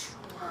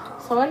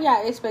 So what are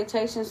y'all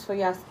expectations for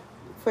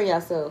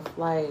yourself?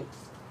 Like,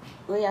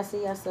 where y'all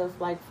see yourself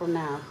like from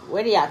now?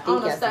 Where do y'all think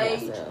On the y'all see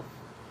stage. yourself?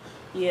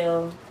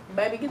 Yeah.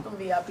 Baby, get them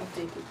VIP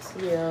tickets.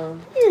 Yeah.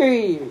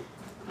 Period.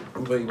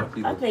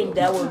 I think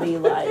that would be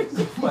like,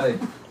 Like,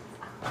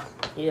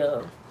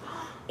 yeah.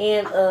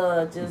 And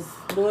just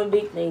doing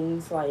big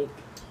things like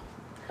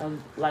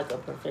a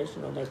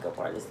professional makeup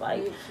artist,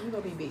 like You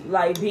gonna be big.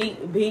 like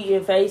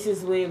beating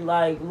faces with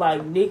like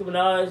Nicki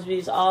Minaj,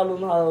 bitch, all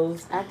them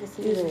hoes. I can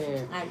see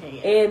that. I can't.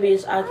 And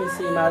bitch, I can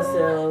see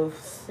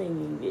myself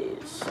singing,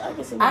 bitch. I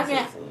can see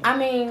myself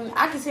singing.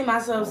 I can see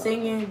myself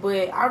singing,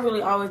 but I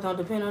really always don't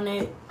depend on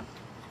it.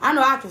 I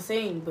know I can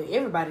sing, but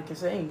everybody can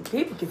sing.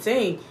 People can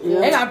sing. Yeah.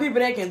 They got people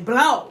that can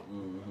blow.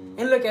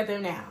 And look at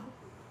them now.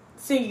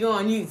 Singing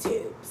on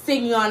YouTube.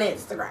 Singing on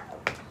Instagram.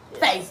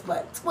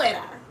 Facebook.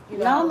 Twitter.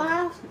 No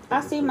lie.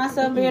 I see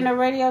myself being a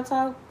radio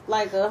talk,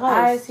 like a host.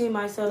 I see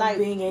myself Like,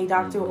 being a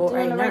doctor or a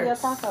doing a radio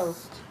nurse. talk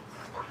host.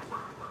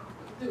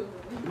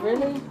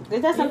 Really?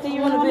 Is that something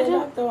you want want to to be a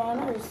do? doctor or a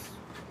nurse?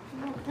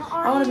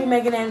 I want to be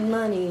making that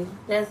money.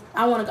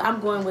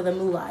 I'm going with a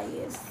moolah,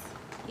 yes.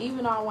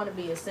 Even though I want to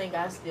be a singer,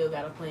 I still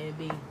got a plan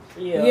B.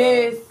 Yeah.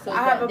 Yes, Cause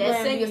I have a that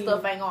plan singing B.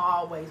 stuff ain't gonna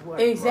always work.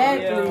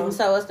 Exactly. Yeah.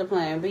 So what's the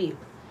plan B?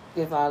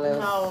 If all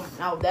else.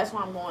 No, that's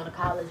what I'm going to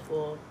college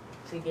for,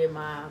 to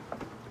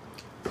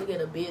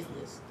get a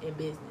business in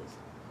business.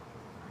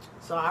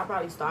 So I'll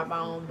probably start my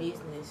own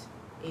business.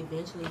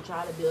 Eventually,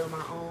 try to build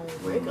my own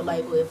record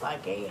label if I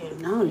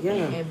can. Oh yeah.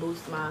 And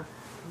boost my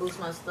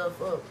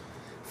stuff up.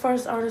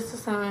 First artist to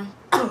sign.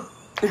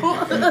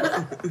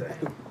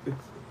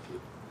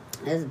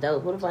 That's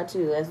dope. What about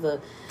you? That's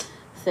the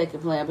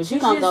second plan. But you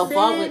You gonna go just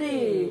forward. said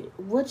it.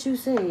 What you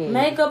said?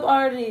 Makeup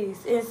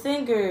artist and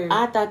singer.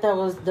 I thought that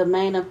was the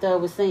main up there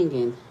was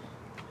singing.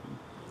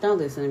 Don't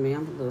listen to me.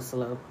 I'm a little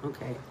slow.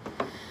 Okay.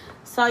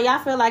 So y'all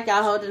feel like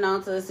y'all holding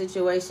on to a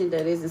situation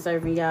that isn't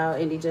serving y'all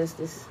any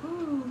justice?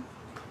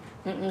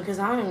 Because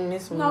I ain't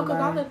messing with No, because I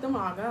nobody. let them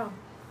all go.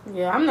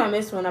 Yeah, I'm not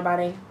messing with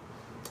nobody.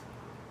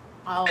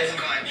 Oh,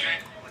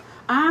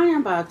 I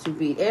am about to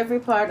beat every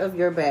part of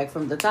your back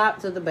from the top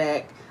to the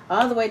back,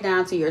 all the way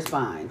down to your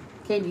spine.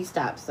 Can you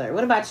stop, sir?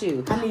 What about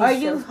you? I need Are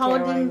you self-care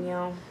right holding?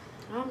 now.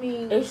 I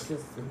mean, It's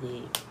just a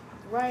dick.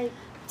 right.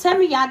 Tell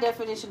me y'all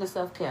definition of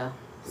self-care,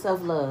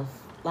 self-love.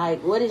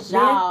 Like, what is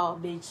y'all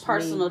Bitch,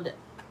 personal?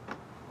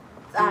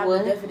 I have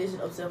What? the definition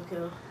of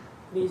self-care.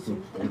 Bitch,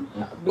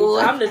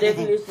 What? I'm the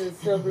definition of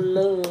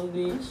self-love,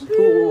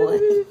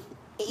 bitch.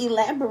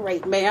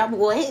 Elaborate, ma'am.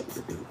 What?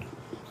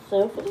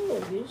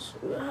 Self-love,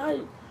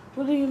 bitch.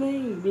 What do you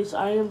mean, bitch?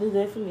 I am the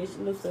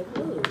definition of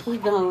self-love.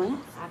 Keep going.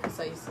 I can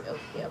say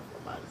self-care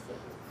for myself.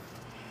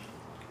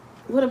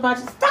 What about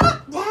you?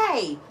 Stop!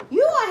 Hey,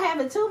 you are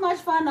having too much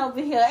fun over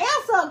here.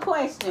 Answer a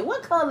question.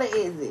 What color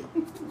is it?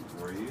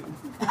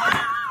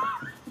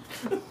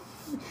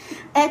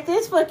 At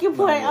this fucking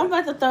point, I'm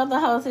about to throw the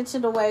whole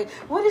section away.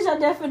 What is your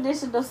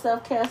definition of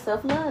self-care,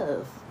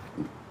 self-love?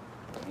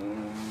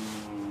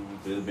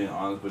 Just being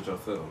honest with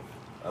yourself.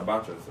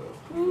 About yourself.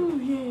 Oh,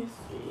 yes.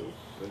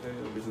 The hell,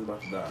 bitch is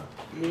about to die.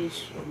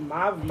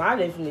 Bitch, my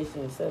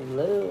definition of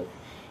self-love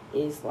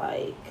is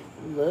like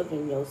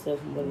loving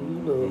yourself more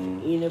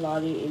than you love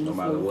anybody in No this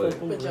matter what. motherfucking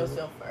Put world.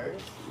 yourself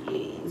first.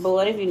 Yes. But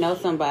what if you know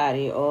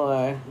somebody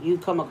or you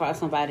come across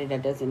somebody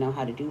that doesn't know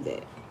how to do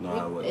that? No,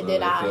 I wouldn't. And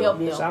then I help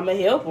Bitch, them. I'ma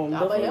help them.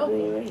 I'ma help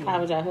them. How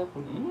would y'all help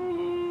them?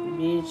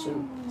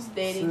 Bitch,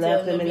 Steady slap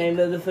telling them in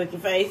them. their motherfucking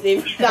face every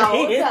day.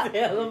 No, and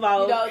tell them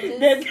all You know, just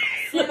that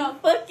send them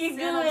fucking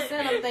Send them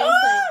good. things to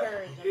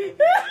encourage them.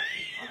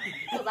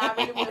 Because I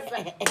really want to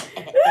say,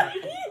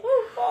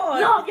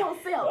 love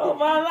yourself. Oh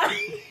my life.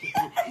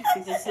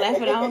 You just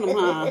slap it on them,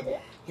 huh?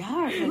 Y'all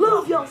are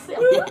Love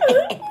yourself.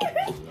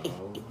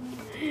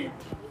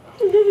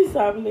 Let me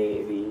stop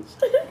playing, bitch.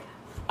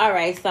 All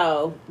right,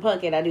 so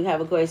Puckett, I do have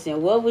a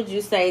question. What would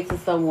you say to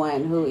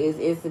someone who is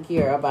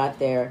insecure about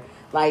their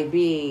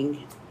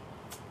being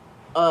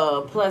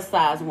a plus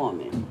size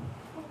woman?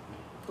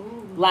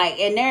 Like,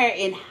 and they're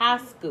in high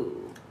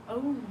school.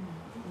 Oh,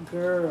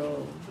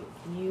 Girl,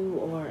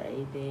 you are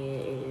a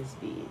badass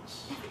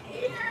bitch.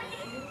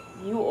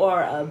 You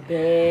are a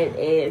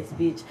badass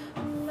bitch.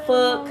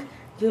 Fuck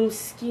them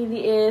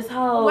skinny ass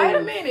hoes. wait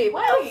a minute.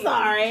 Wait. I'm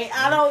sorry.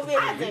 I don't mean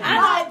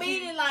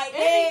it like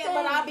that,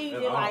 but I mean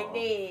it like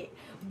that.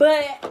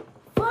 But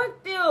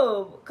fuck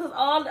them. Cause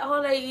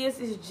all they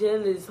is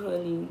jealous,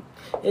 honey.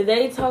 If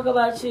they talk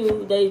about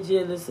you, they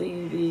jealous of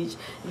you, bitch.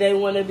 They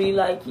wanna be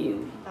like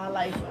you. I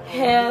like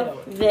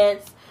Have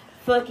that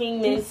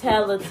fucking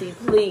mentality,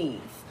 please.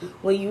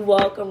 When you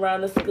walk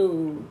around the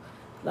school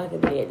like a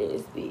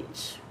badass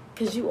bitch.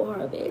 Cause you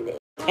are a badass.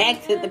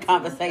 Back to the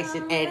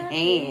conversation at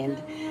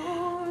hand.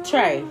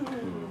 Trey,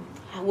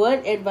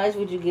 what advice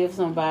would you give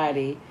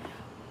somebody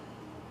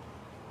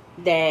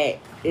that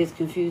is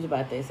confused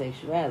about their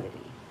sexuality?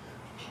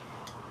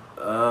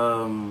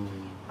 To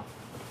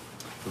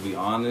be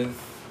honest,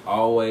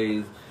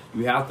 always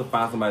you have to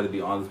find somebody to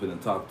be honest with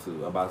and talk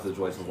to about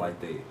situations like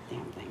that.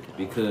 Damn thing.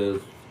 Because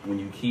when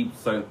you keep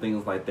certain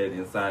things like that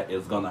inside,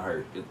 it's gonna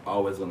hurt. It's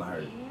always gonna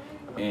hurt.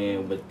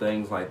 And with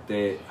things like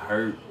that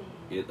hurt,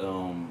 it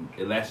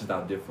lashes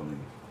out differently.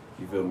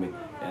 You feel me?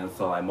 And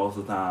so like most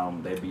of the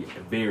time they be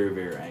very,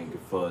 very angry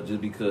for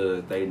just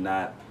because they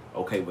not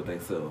okay with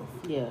themselves.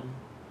 Yeah.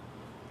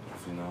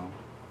 You know?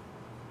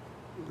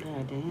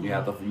 God damn.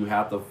 You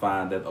have to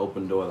find that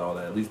open door or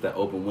at least that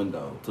open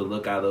window to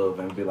look out of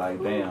and be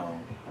like,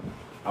 damn,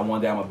 I one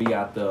day I'm gonna be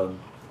out there,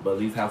 but at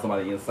least have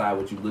somebody inside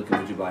with you looking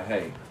at you like,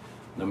 hey,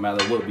 no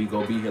matter what, we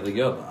gonna be here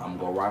together. I'm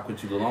gonna rock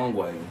with you the long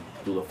way.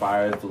 Through the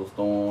fires, through the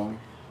storm,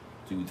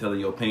 to you telling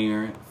your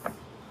parents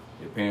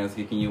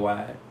kicking you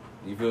out.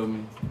 You feel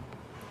me?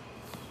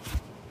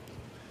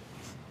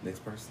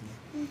 Next person.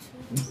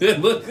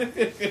 Look.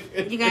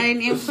 You got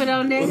any input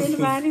on that,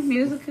 anybody?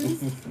 Musical?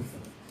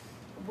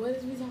 What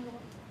is we talking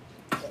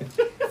about?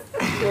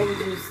 What would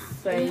you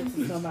say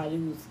to somebody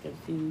who's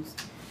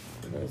confused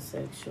with their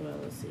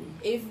sexuality?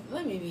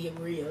 Let me be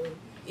real.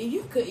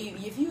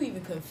 If you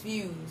even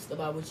confused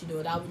about what you're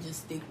doing, I would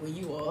just stick where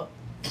you are.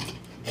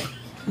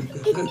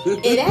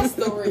 And that's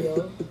the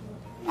real.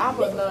 I'm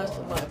a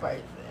nonchalant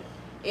person.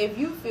 If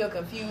you feel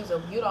confused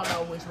or you don't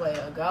know which way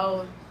to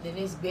go, then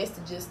it's best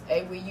to just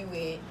stay where you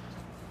at.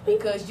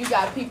 Because you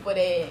got people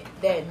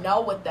that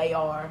know what they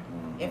are.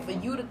 And for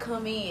you to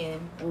come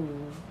in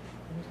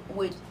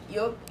with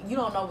you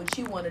don't know what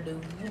you want to do,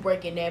 you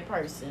breaking that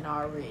person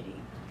already.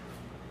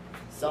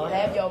 So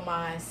have your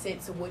mind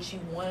set to what you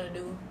want to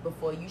do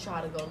before you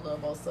try to go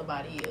love on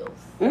somebody else.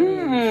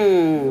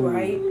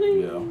 Right?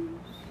 Yeah.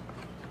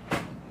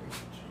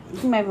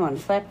 You maybe want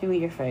to slap you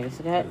in your face.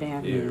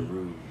 Goddamn. Yeah,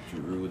 rude. You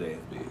rude ass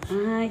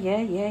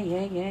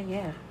bitch.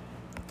 Yeah.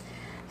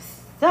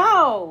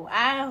 So,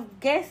 I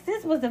guess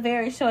this was a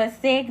very short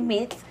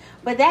segment,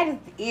 but that is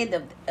the end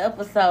of the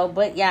episode.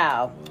 But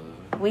y'all,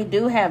 we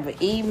do have an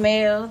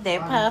email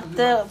that popped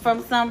up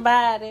from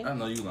somebody. I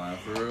know you lying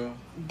for real.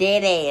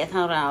 Dead ass.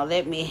 Hold on,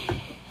 let me.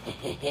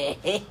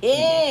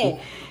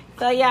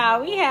 So,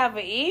 y'all, we have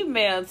an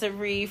email to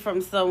read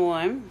from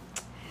someone,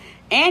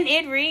 and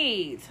it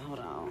reads. Hold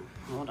on.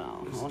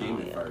 Skim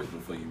it first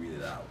before you read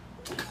it out.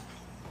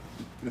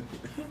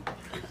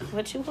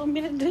 What you want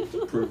me to do?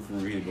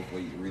 Proofread it before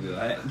you read it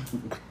out.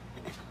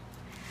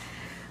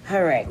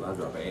 All right. I'll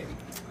drop it.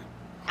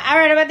 All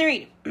right, I'm about to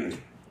read it.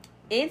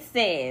 It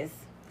says,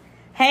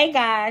 hey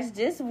guys,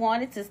 just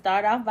wanted to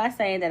start off by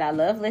saying that I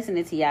love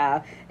listening to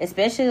y'all,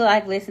 especially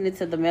like listening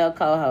to the male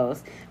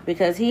co-host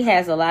because he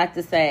has a lot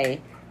to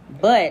say,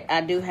 but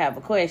I do have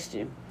a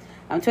question.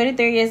 I'm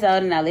 23 years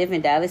old and I live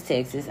in Dallas,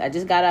 Texas. I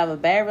just got out of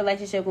a bad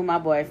relationship with my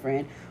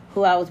boyfriend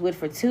who I was with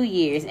for 2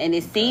 years, and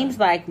it seems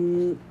like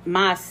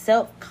my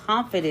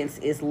self-confidence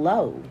is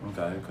low.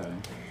 Okay.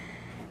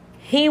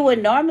 He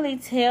would normally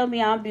tell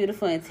me I'm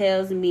beautiful and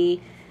tells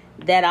me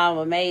that I'm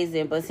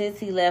amazing, but since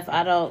he left,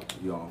 I don't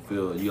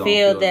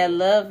feel that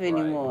love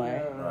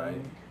anymore. Right.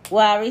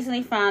 Well, I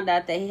recently found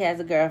out that he has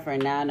a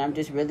girlfriend now, and I'm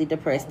just really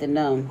depressed and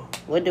numb.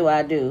 What do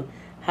I do?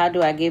 How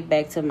do I get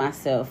back to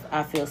myself?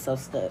 I feel so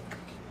stuck.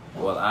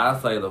 Well, I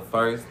say the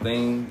first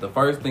thing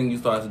you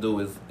start to do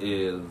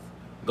is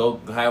go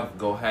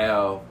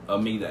have a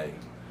me day.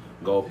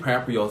 Go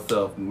pamper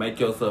yourself, make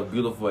yourself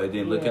beautiful, and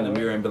then look in the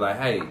mirror and be like,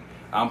 hey,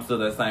 I'm still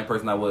that same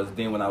person I was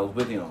then when I was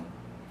with him.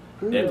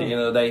 At the end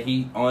of the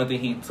day, only thing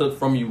he took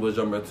from you was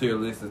your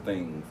materialistic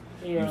things.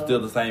 Yeah. You're still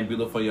the same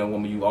beautiful young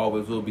woman you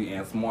always will be,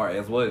 and smart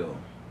as well.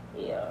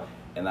 Yeah.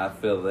 And I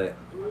feel that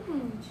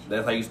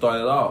that's how you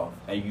start it off,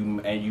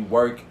 and you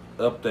work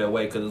up that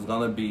way, because it's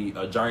gonna be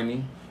a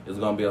journey. It's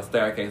gonna be a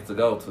staircase to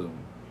go to,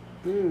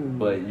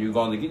 but you're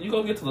gonna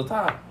get to the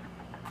top.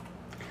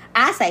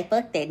 I say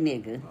fuck that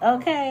nigga,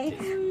 okay?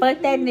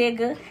 Fuck that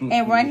nigga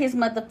and run his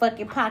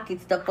motherfucking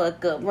pockets the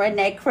fuck up. Run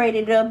that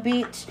credit up,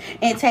 bitch,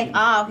 and take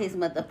all his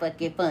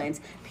motherfucking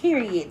funds.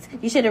 Period.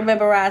 You should have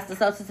memorized the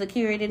social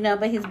security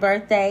number, his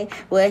birthday,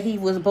 where he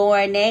was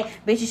born at.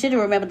 Bitch, you should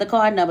have remembered the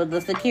card number,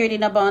 the security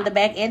number on the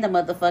back, and the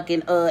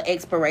motherfucking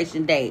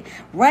expiration date.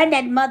 Run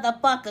that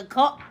motherfucker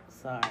card.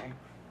 Sorry.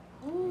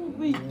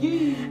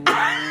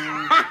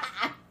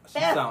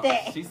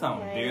 She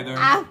sound bitter.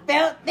 I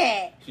felt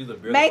that. She's a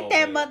bitter. Make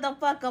that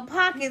motherfucker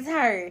pockets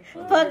hurt.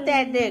 Fuck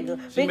that nigga.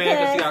 She mad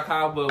because she got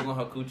cobwebs on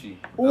her coochie.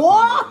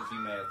 What? She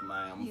mad,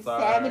 man. I'm You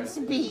sorry.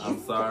 savage beast. I'm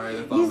sorry.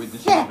 That's the only reason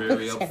she's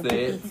very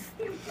upset.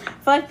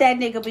 Fuck that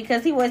nigga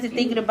because he wasn't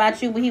thinking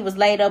about you when he was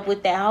laid up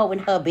with that hoe in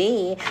her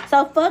bed.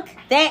 So fuck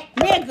that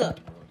nigga.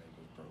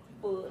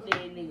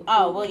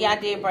 Oh, well, y'all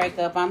did break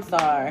up. I'm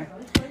sorry.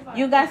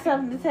 You got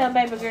something to tell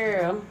baby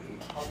girl?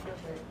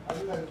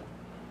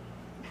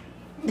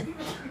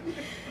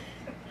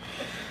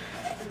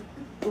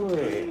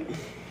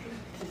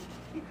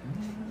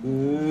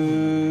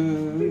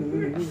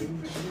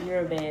 You're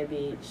a bad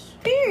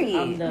bitch. Period.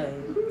 I'm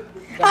done.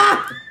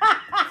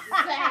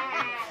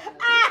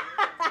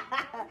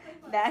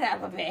 Not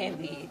I'm a bad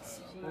bitch.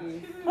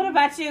 What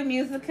about you,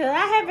 Musical?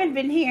 I haven't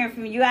been hearing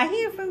from you. I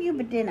hear from you,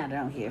 but then I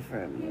don't hear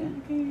from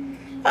you.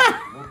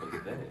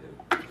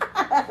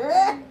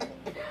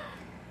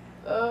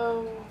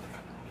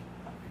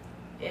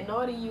 In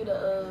order you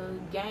to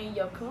gain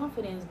your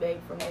confidence back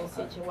from that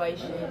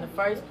situation in the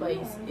first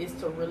place is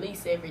to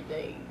release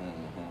everything.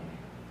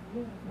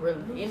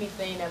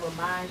 Anything that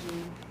reminds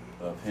you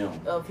of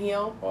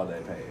him, or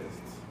that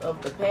past,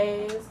 of the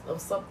past, of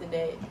something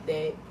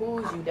that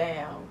pulls you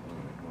down.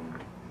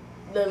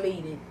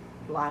 Delete it,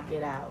 block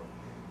it out,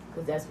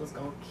 because that's what's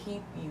gonna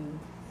keep you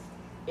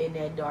in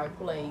that dark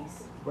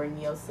place, bring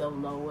yourself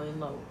lower and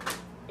lower.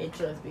 And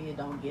trust me, it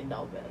don't get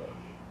no better.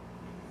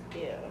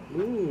 Yeah.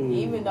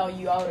 Even though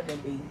you older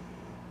than me,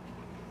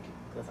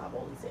 because I'm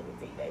only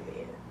 17,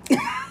 baby.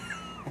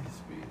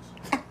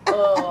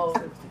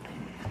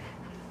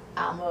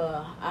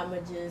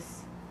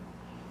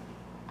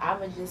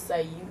 I'ma just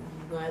say you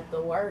gonna have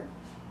to work.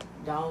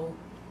 Don't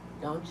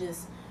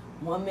just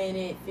 1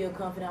 minute feel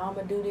confident. I'm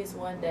gonna do this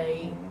one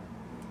day.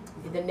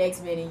 The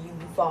next minute you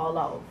fall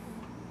off.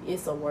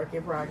 It's a work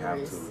in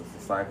progress. It's a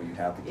cycle. You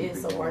have to keep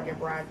It's it a work going.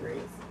 in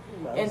progress.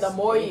 And the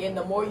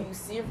more you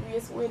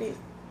serious with it,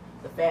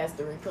 the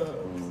faster it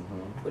comes.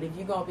 But if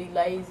you're gonna be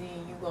lazy,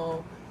 you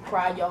gonna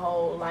cry your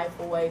whole life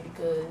away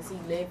because he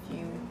left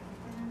you,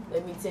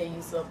 let me tell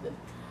you something.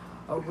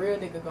 A real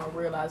nigga gonna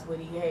realize what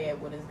he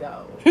had when it's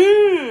gone.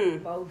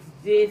 Most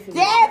definitely.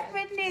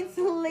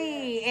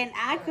 Definitely. And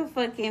I could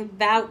fucking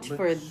vouch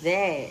for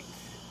that.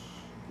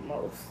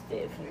 Most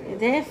definitely.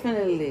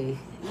 Definitely.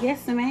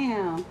 Yes,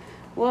 ma'am.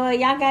 Well,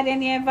 y'all got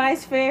any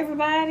advice for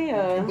everybody?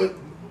 Or,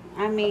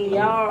 I mean,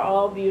 Y'all are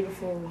all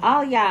beautiful.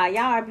 all y'all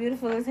are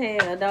beautiful as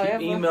hell. Don't Keep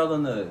ever.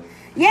 emailing us.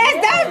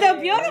 Yes, that was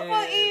a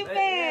beautiful This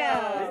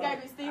email.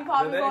 gotta be Steve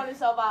Harvey on the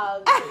show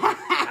about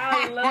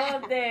I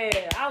love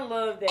that. I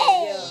love that.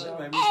 Hey,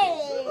 Yeah.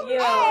 hey, Yeah.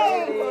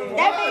 hey.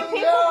 That means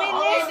people be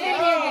listening.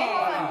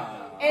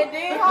 And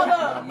then hold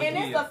up. And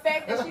it's the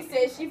fact that she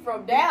said she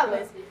from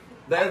Dallas.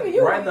 That's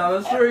right down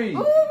the street.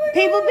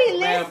 People be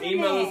Ma'am, listening.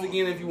 email us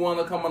again if you want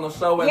to come on the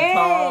show and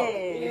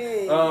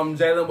Yes. talk.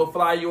 Jalen will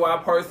fly you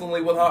out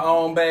personally with her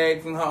own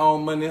bags and her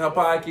own money in her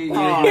pocket.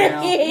 Yes,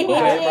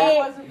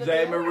 ma'am.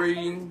 J. Marie.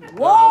 You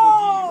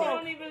Whoa.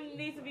 don't even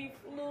need to be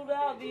flew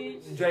out,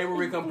 bitch. J.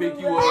 Marie come pick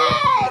you Hey,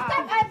 up.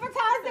 stop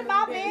advertising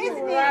my Right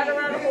business.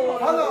 around the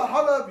corner.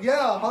 Hold up,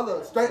 yeah, hold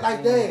up, straight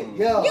like that,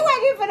 yeah. You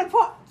ain't even for the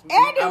part.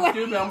 Anyway.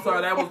 Excuse me, I'm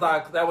sorry. That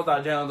was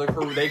our janitor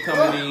crew. They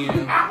coming in.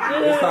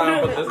 It's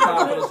time for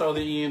the show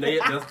to end.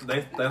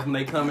 That's when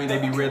they come in. They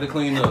be ready to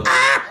clean up.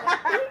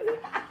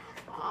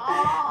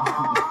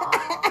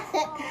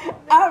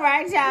 All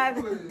right,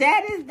 y'all.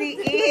 That is the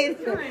end.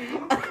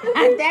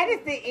 That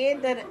is the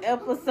end of the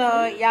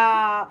episode,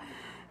 y'all.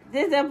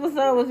 This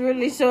episode was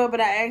really short,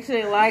 but I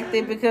actually liked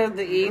it because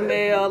the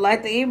email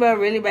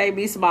really made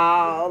me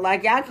smile.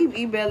 Like, y'all keep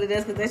emailing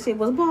us because that shit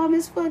was bomb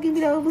as fuck,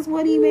 even though it was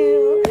one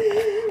email.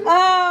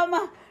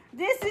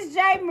 This is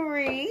J.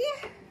 Marie.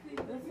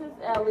 This is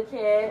Ellie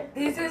Cat.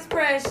 This is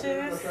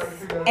Precious.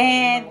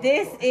 And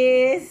this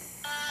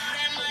is...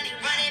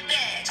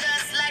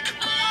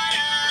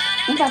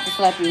 I'm about to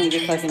slap you in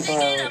your fucking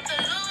throat.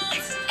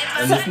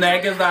 And the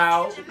snack is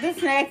out. The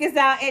snack is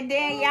out. And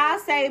then y'all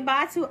say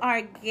bye to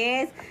our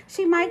guest.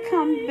 She might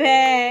come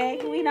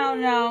back. We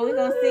don't know. We're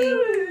going to see.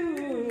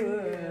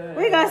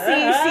 We're going to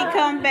see if she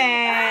come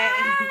back.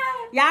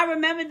 Y'all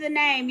remember the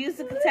name,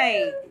 Musical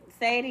Tate.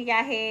 Say it in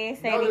your head.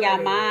 Say it in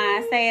your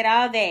mind. Say it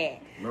all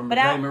that. Remember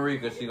J. Marie,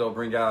 because she going to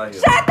bring y'all here.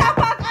 Shut the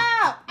fuck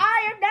up.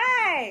 I am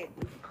done.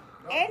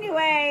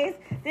 Anyways,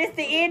 this is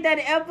the end of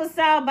the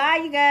episode.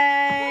 Bye, you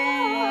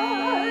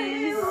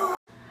guys. Bye.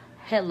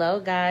 Hello,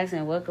 guys,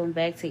 and welcome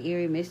back to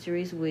Eerie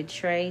Mysteries with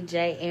Trey,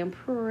 Jay, and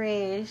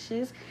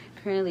Precious.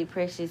 Currently,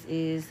 Precious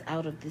is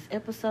out of this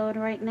episode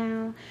right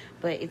now,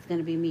 but it's going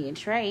to be me and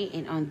Trey.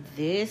 And on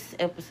this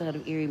episode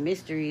of Eerie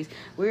Mysteries,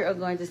 we are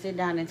going to sit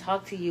down and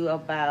talk to you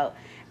about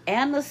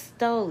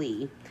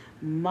Anatoly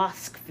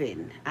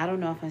Moskvin. I don't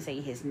know if I'm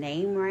saying his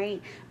name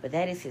right, but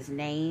that is his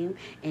name.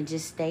 And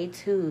just stay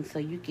tuned so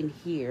you can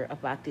hear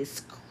about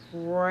this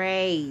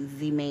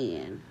crazy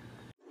man.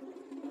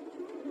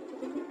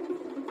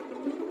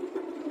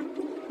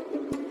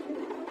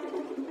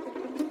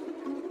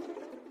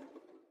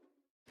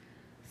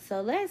 So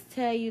let's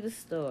tell you the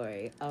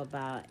story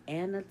about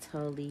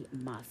Anatoly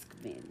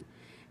Moskvin.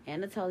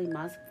 Anatoly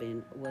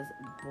Moskvin was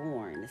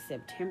born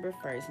September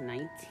 1st,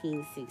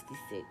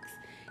 1966.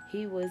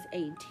 He was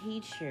a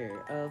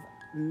teacher of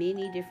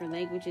many different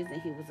languages,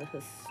 and he was a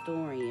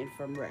historian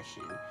from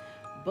Russian.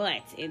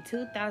 But in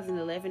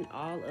 2011,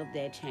 all of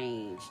that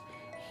changed.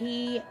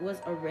 He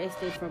was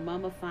arrested for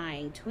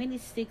mummifying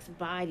 26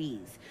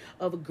 bodies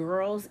of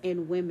girls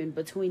and women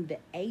between the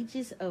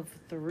ages of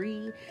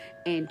 3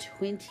 and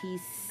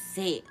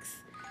 26.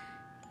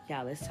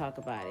 Y'all, let's talk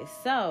about it.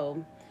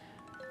 So,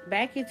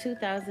 back in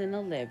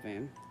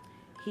 2011,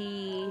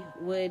 he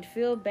would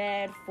feel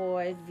bad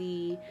for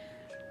the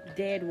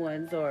dead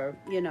ones, or,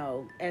 you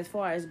know, as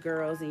far as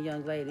girls and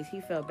young ladies,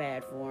 he felt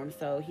bad for them.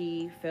 So,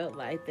 he felt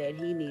like that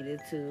he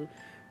needed to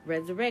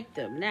resurrect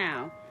them.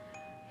 Now,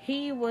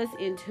 he was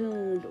in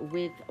tune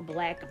with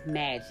black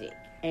magic,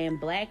 and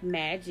black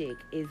magic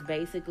is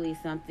basically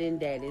something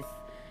that is,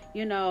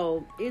 you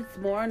know, it's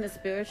more on the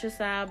spiritual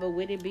side, but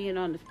with it being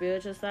on the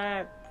spiritual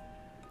side,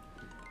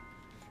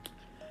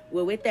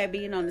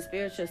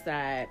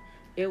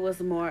 it was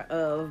more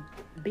of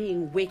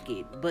being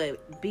wicked,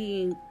 but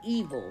being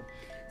evil.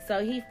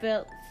 So he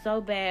felt so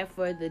bad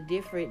for the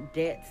different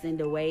deaths and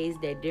the ways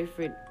that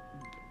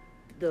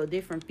the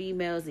different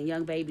females and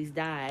young babies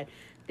died,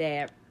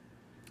 that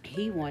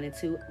he wanted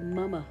to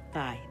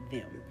mummify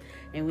them.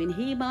 And when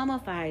he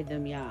mummified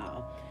them,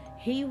 y'all,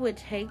 he would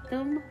take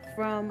them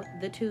from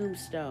the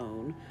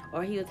tombstone,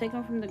 or he would take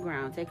them from the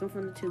ground, take them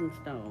from the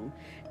tombstone,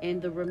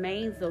 and the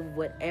remains of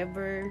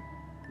whatever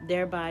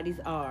their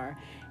bodies are,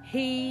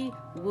 he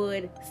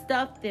would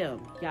stuff them,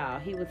 y'all.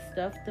 He would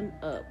stuff them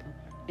up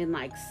in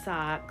like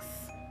socks,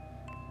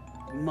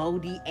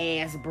 moldy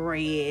ass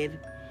bread,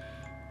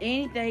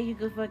 anything you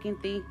could fucking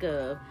think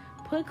of.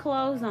 Put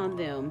clothes on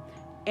them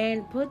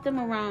and put them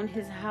around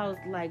his house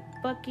like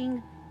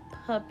fucking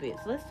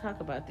puppets. Let's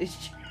talk about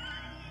this.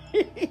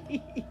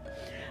 I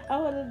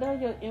want to know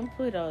your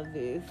input on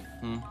this.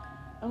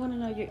 I want to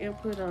know your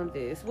input on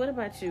this. What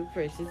about you,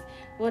 Precious?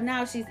 Well,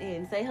 now she's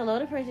in. Say hello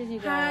to Precious, you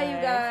guys. Hi,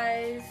 you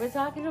guys. We're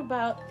talking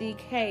about the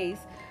case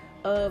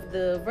of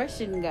the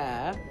Russian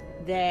guy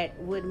that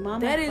would mummify.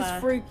 That is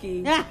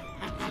freaky. No,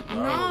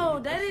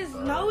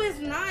 it's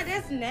not.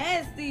 That's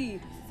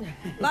nasty.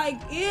 Like,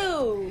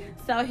 ew.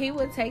 So he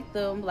would take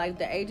them like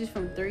the ages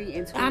from 3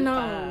 and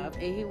 25,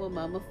 and he would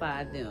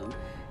mummify them.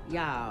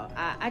 Y'all,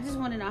 I just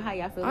want to know how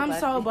y'all feel about this.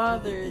 I'm so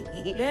bothered.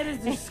 That is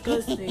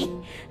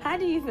disgusting. How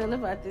do you feel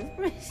about this?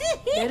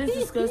 That is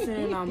disgusting,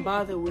 and I'm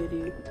bothered with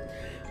it.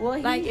 Well,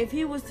 like, if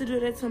he was to do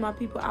that to my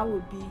people, I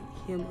would beat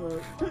him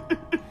up.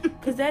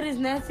 Because that is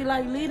nasty.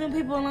 Like, leave them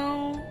people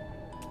alone.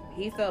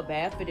 He felt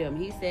bad for them.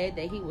 He said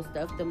that he would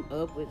stuff them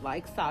up with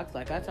like socks,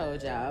 like I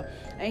told y'all,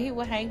 and he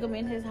would hang them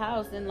in his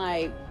house, and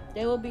like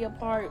they would be a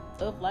part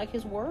of like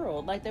his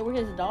world, like they were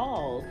his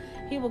dolls.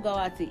 He would go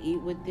out to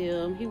eat with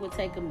them. He would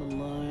take them to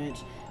lunch.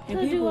 And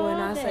people would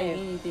not say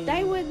anything.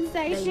 They wouldn't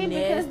say shit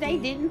because they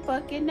didn't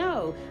fucking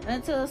know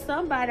until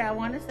somebody, I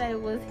want to say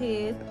it was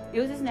his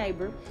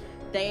neighbor.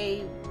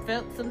 They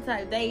felt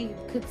they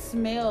could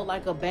smell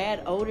like a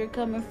bad odor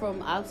coming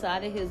from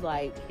outside of his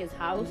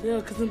house. Yeah,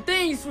 because some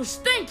things were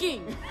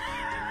stinking.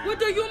 What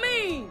do you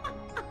mean?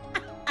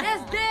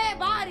 That's dead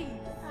bodies.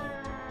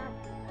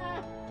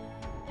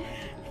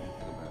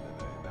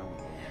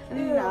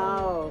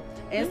 No.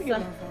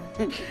 And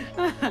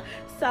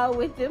so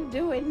with them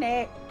doing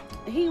that,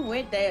 he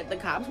went there, the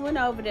cops went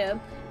over there,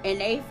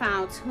 and they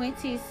found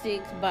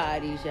 26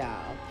 bodies,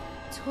 y'all.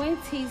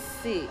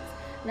 26.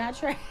 Now,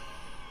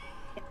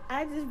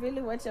 I just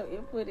really want your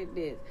input in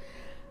this.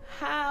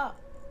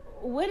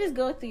 What is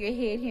going through your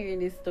head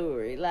hearing this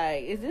story?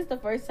 Like, is this the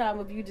first time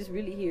of you just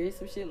really hearing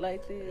some shit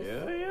like this?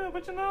 Yeah,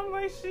 but I'm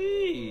like,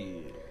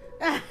 shit.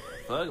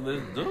 Fuck,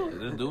 let's do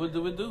it. Let's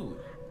do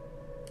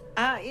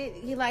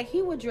it.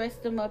 He would dress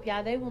them up,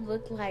 y'all. They would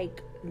look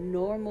like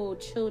normal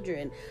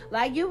children.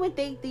 Like, you would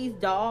think these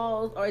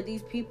dolls or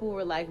these people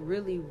were like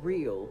really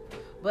real,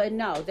 but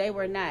no, they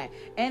were not.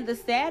 And the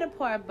sad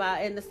part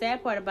about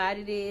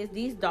it is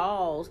these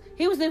dolls.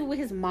 He was living with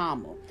his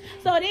mama,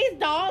 so these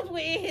dolls were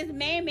in his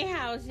mammy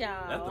house,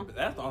 y'all.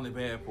 That's the only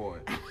bad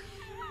part.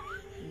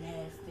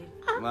 Nasty.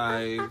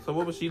 Like, so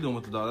what was she doing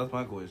with the doll? That's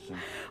my question.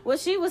 Well,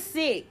 she was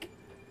sick,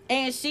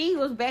 and she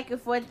was back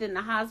and forth in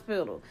the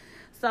hospital.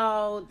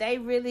 So they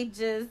really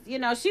just,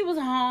 she was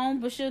home,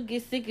 but she'll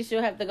get sick and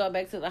she'll have to go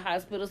back to the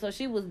hospital. So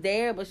she was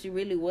there, but she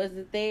really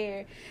wasn't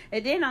there.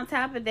 And then on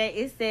top of that,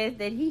 it says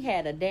that he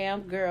had a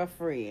damn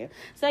girlfriend.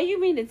 So you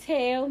mean to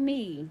tell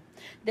me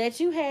that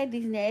you had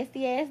these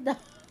nasty ass dogs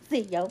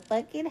in your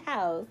fucking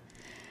house?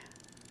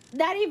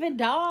 Not even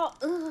dog.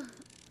 Ugh.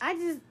 I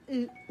just,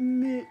 and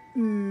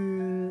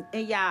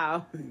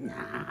y'all,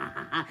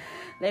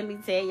 let me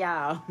tell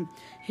y'all,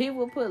 he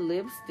would put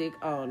lipstick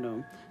on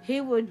them.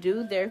 He would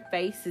do their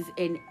faces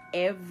and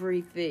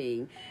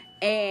everything.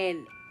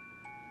 And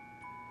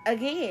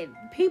again,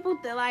 people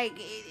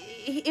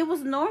it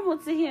was normal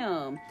to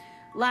him.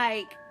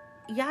 Like,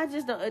 y'all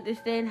just don't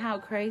understand how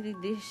crazy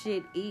this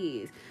shit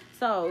is.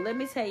 So let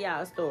me tell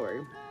y'all a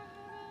story.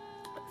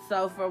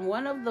 So from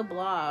one of the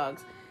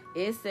blogs,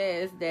 it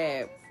says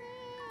that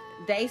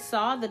they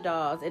saw the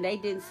dolls and they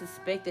didn't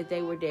suspect that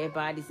they were dead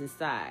bodies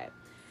inside.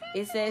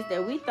 It says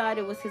that we thought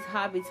it was his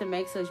hobby to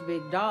make such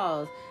big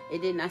dolls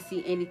and did not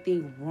see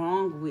anything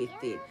wrong with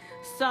it.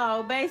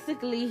 So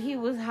basically, he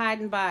was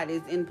hiding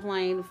bodies in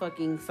plain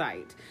fucking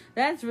sight.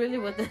 That's really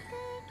what the...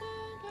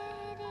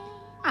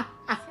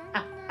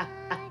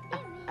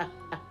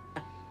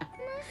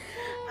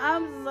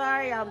 I'm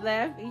sorry I'm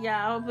laughing,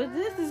 y'all, but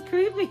this is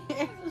creepy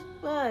as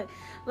fuck.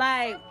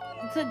 Like,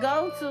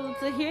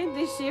 to hear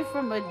this shit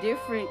from a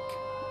different,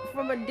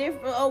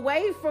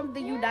 away from the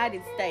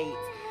United States,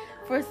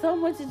 for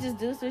someone to just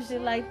do some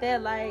shit like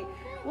that. Like,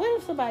 what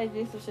if somebody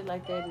did some shit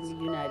like that in the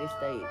United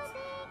States?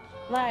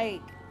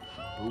 Like,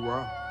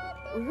 hoorah.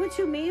 What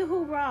you mean,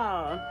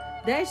 hoorah?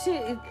 That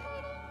shit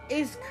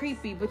is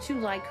creepy, but you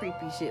like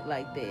creepy shit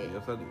like that.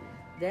 Yes, I do.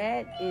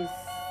 That is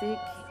sick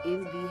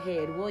in the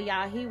head. Well,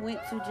 y'all, he went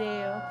to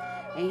jail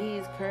and he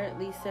is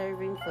currently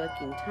serving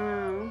fucking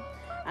time.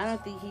 I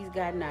don't think he's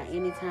gotten out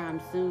anytime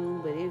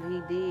soon, but if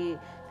he did,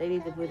 they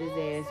need to put his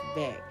ass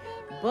back.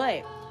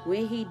 But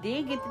when he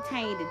did get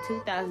detained in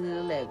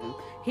 2011,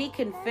 he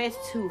confessed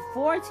to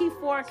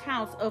 44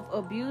 counts of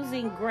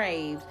abusing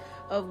graves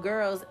of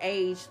girls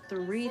aged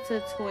 3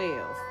 to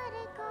 12.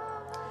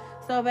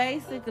 So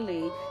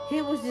basically,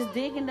 he was just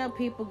digging up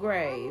people's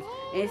graves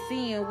and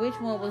seeing which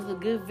one was a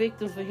good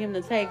victim for him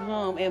to take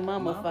home and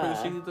mummify. I'm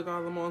pretty sure he took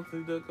all them on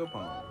to dug up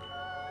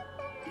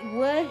home.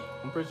 What?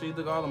 I'm pretty sure he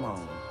took all them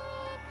home.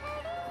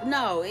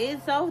 No,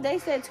 they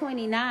said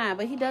 29,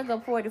 but he dug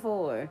up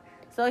 44.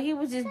 So he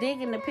was just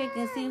digging to pick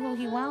and see who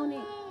he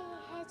wanted.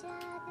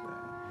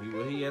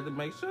 He had to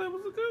make sure it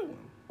was a good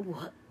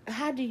one.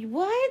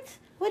 What?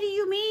 What do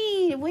you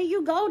mean? When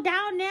you go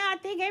down there, I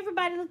think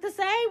everybody look the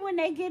same when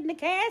they get in the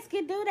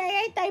casket, do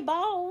they? Ain't they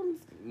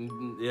bones?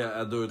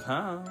 Yeah, at the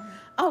time.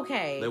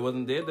 Okay. They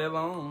wasn't dead that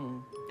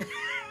long.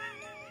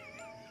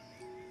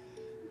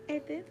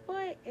 At this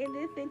point, in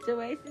this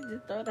situation,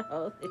 just throw the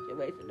whole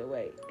situation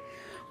away.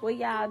 Well,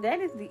 y'all,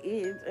 that is the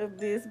end of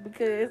this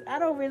because I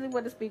don't really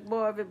want to speak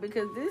more of it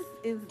because this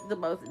is the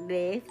most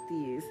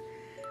nastiest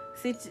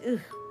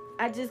situation.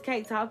 I just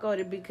can't talk on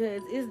it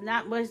because it's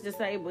not much to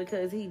say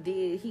because he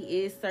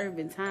is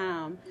serving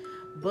time,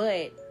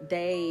 but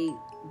they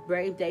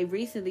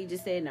recently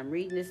just said, and I'm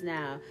reading this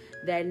now,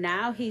 that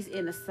now he's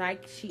in a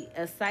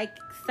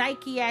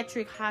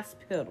psychiatric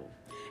hospital.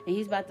 And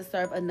he's about to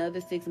serve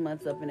another 6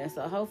 months up in there.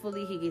 So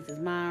hopefully he gets his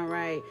mind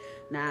right.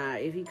 Now,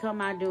 if he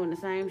come out doing the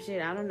same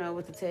shit, I don't know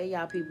what to tell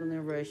y'all people in the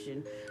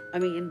Russian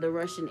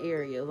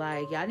area.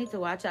 Like, y'all need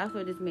to watch out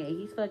for this man.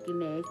 He's fucking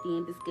nasty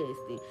and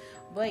disgusting.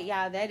 But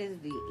y'all, that is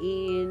the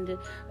end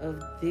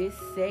of this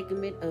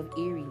segment of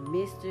Eerie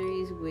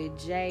Mysteries with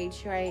Jay,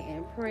 Trey,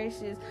 and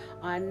Precious.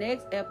 On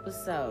next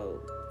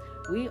episode,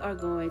 we are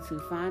going to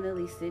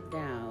finally sit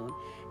down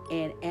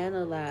and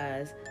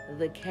analyze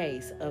the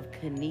case of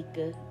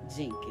Kenneka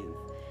Jenkins.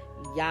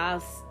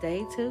 Y'all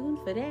stay tuned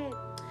for that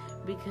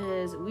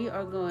because we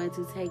are going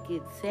to take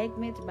it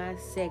segment by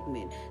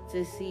segment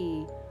to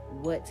see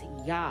what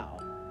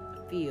y'all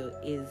feel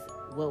is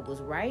what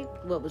was right,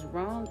 what was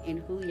wrong,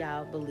 and who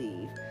y'all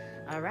believe.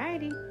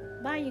 Alrighty,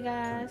 bye you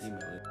guys.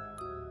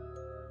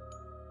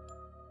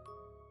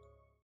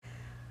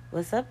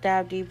 What's up,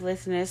 Dive Deep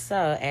listeners?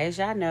 So, as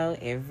y'all know,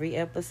 every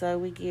episode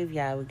we give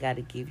y'all, we got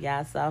to give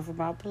y'all a song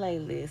from our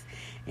playlist.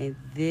 And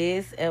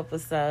this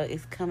episode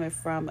is coming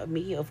from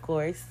me, of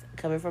course,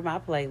 coming from my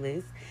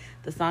playlist.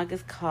 The song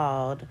is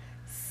called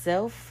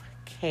Self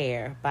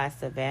Self-Care by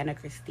Savannah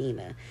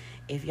Christina.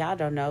 If y'all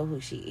don't know who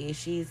she is,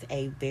 she's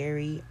a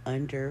very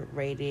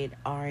underrated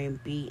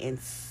R&B and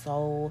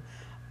soul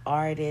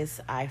artist.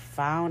 I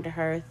found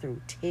her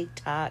through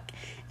TikTok,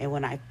 and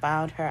when I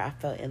found her, I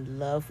fell in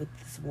love with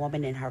this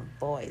woman and her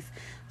voice.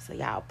 So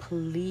y'all,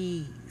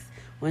 please,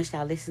 once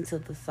y'all listen to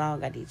the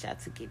song, I need y'all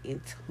to get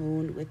in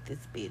tune with this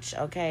bitch,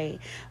 okay?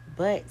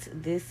 But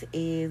this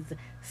is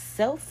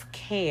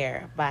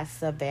Self-Care by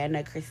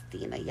Savannah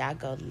Christina. Y'all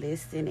go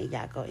listen and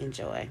y'all go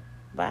enjoy.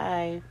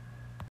 Bye.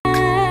 I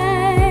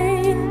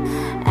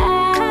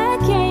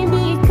can't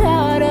be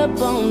caught up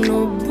on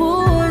no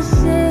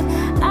bullshit.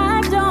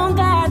 I don't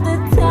got the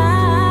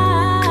time.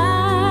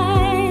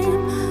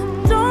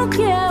 Don't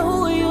care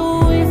who you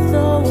with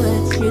or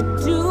what you're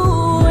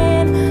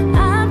doing.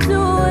 I'm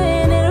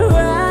doing it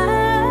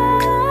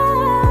right.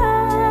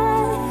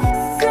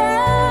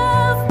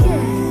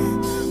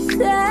 Self-care,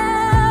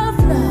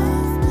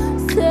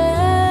 self-love,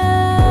 selfish.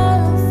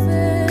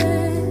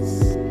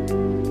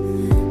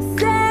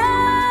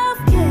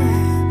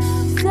 Self-care,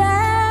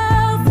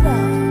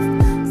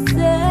 self-love,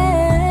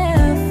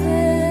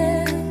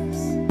 selfish.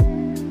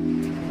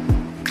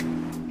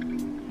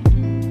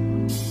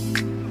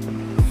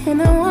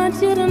 And I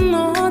want you to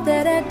know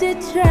that I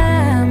did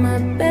try my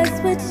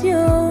best with you.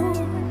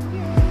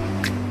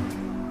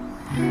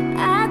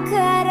 I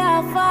cut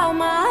off all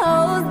my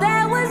hoes,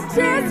 that was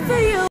just for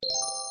you.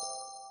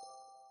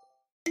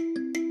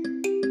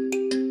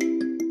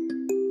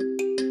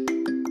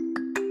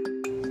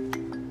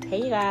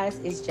 Hey you guys,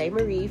 it's J.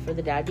 Marie for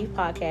the Dive Deep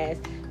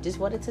Podcast. Just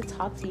wanted to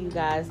talk to you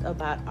guys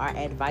about our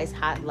advice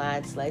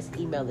hotline /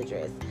 email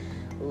address.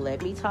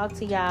 Let me talk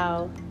to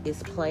y'all.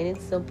 It's plain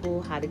and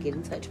simple how to get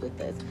in touch with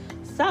us.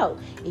 So,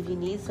 if you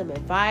need some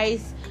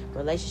advice,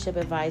 relationship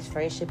advice,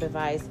 friendship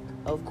advice,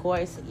 of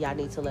course, y'all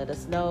need to let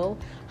us know.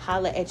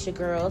 Holla at your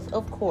girls,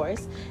 of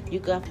course. You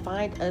can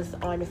find us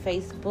on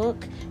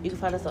Facebook. You can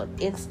find us on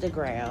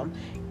Instagram.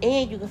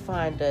 And you can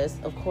find us,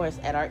 of course,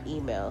 at our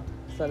email.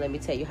 So let me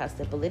tell you how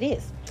simple it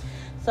is.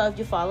 So if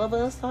you follow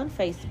us on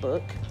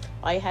Facebook,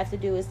 all you have to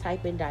do is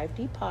type in Dive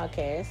Deep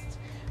Podcast.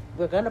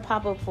 We're going to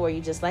pop up for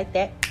you just like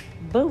that.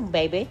 Boom,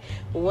 baby.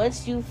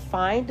 Once you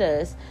find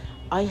us,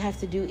 all you have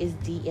to do is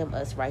DM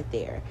us right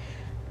there.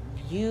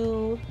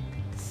 You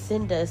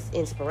send us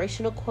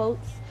inspirational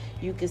quotes.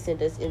 You can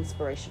send us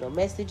inspirational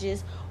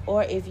messages.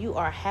 Or if you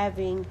are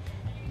having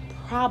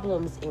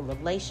problems in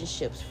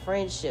relationships,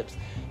 friendships,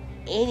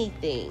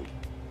 anything,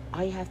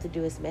 all you have to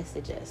do is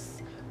message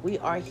us. We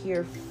are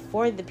here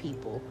for the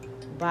people,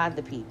 by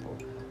the people.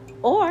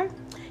 Or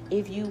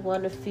if you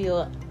want to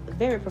feel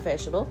very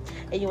professional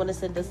and you want to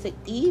send us an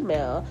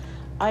email,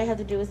 all you have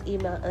to do is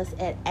email us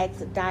at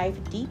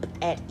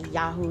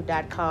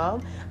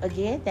xdivedeep@yahoo.com.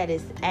 Again, that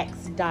is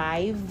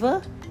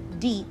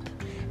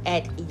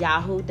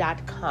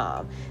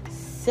xdivedeep@yahoo.com.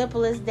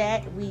 Simple as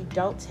that. We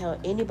don't tell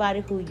anybody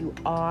who you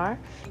are.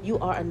 You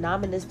are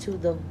anonymous to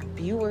the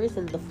viewers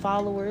and the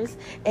followers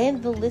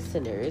and the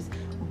listeners.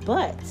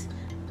 But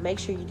make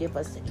sure you give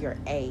us your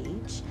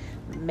age.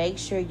 Make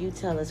sure you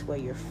tell us where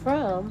you're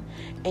from.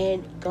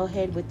 And go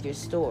ahead with your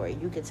story.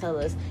 You can tell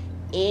us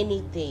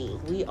anything.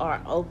 We are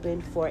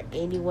open for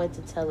anyone to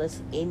tell us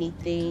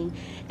anything.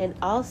 And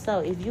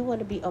also, if you want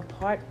to be a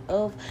part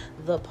of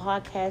the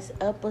podcast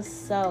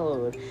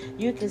episode,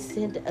 you can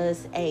send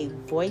us a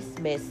voice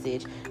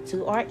message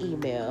to our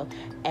email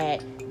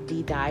at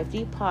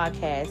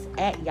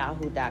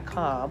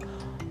thedivedeeppodcast@yahoo.com.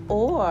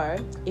 Or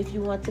if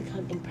you want to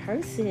come in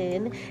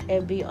person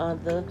and be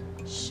on the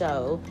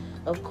show,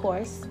 of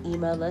course,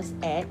 email us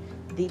at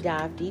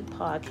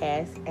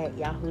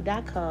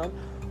thedivedeeppodcast@yahoo.com.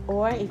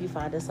 Or if you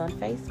find us on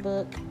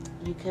Facebook,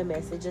 you can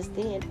message us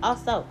then.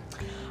 Also,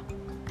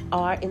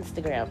 our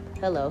Instagram.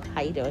 Hello,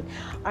 how you doing?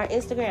 Our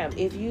Instagram.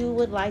 If you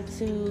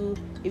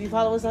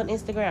follow us on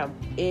Instagram,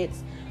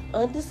 it's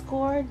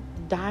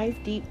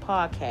 _Dive Deep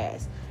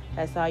Podcast.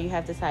 That's all you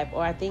have to type.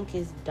 Or I think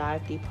it's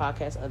Dive Deep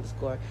Podcast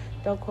 _.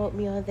 Don't quote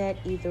me on that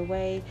either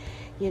way.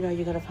 You're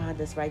going to find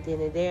us right then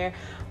and there.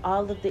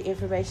 All of the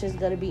information is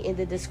going to be in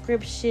the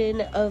description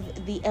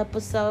of the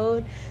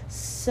episode.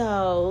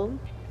 So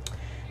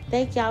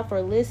thank y'all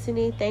for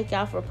listening. Thank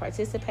y'all for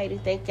participating.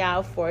 Thank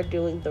y'all for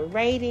doing the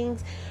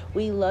ratings.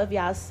 We love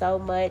y'all so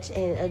much.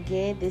 And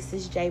again, this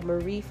is J.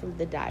 Marie from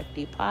the Dive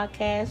Deep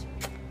Podcast.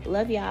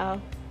 Love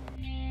y'all.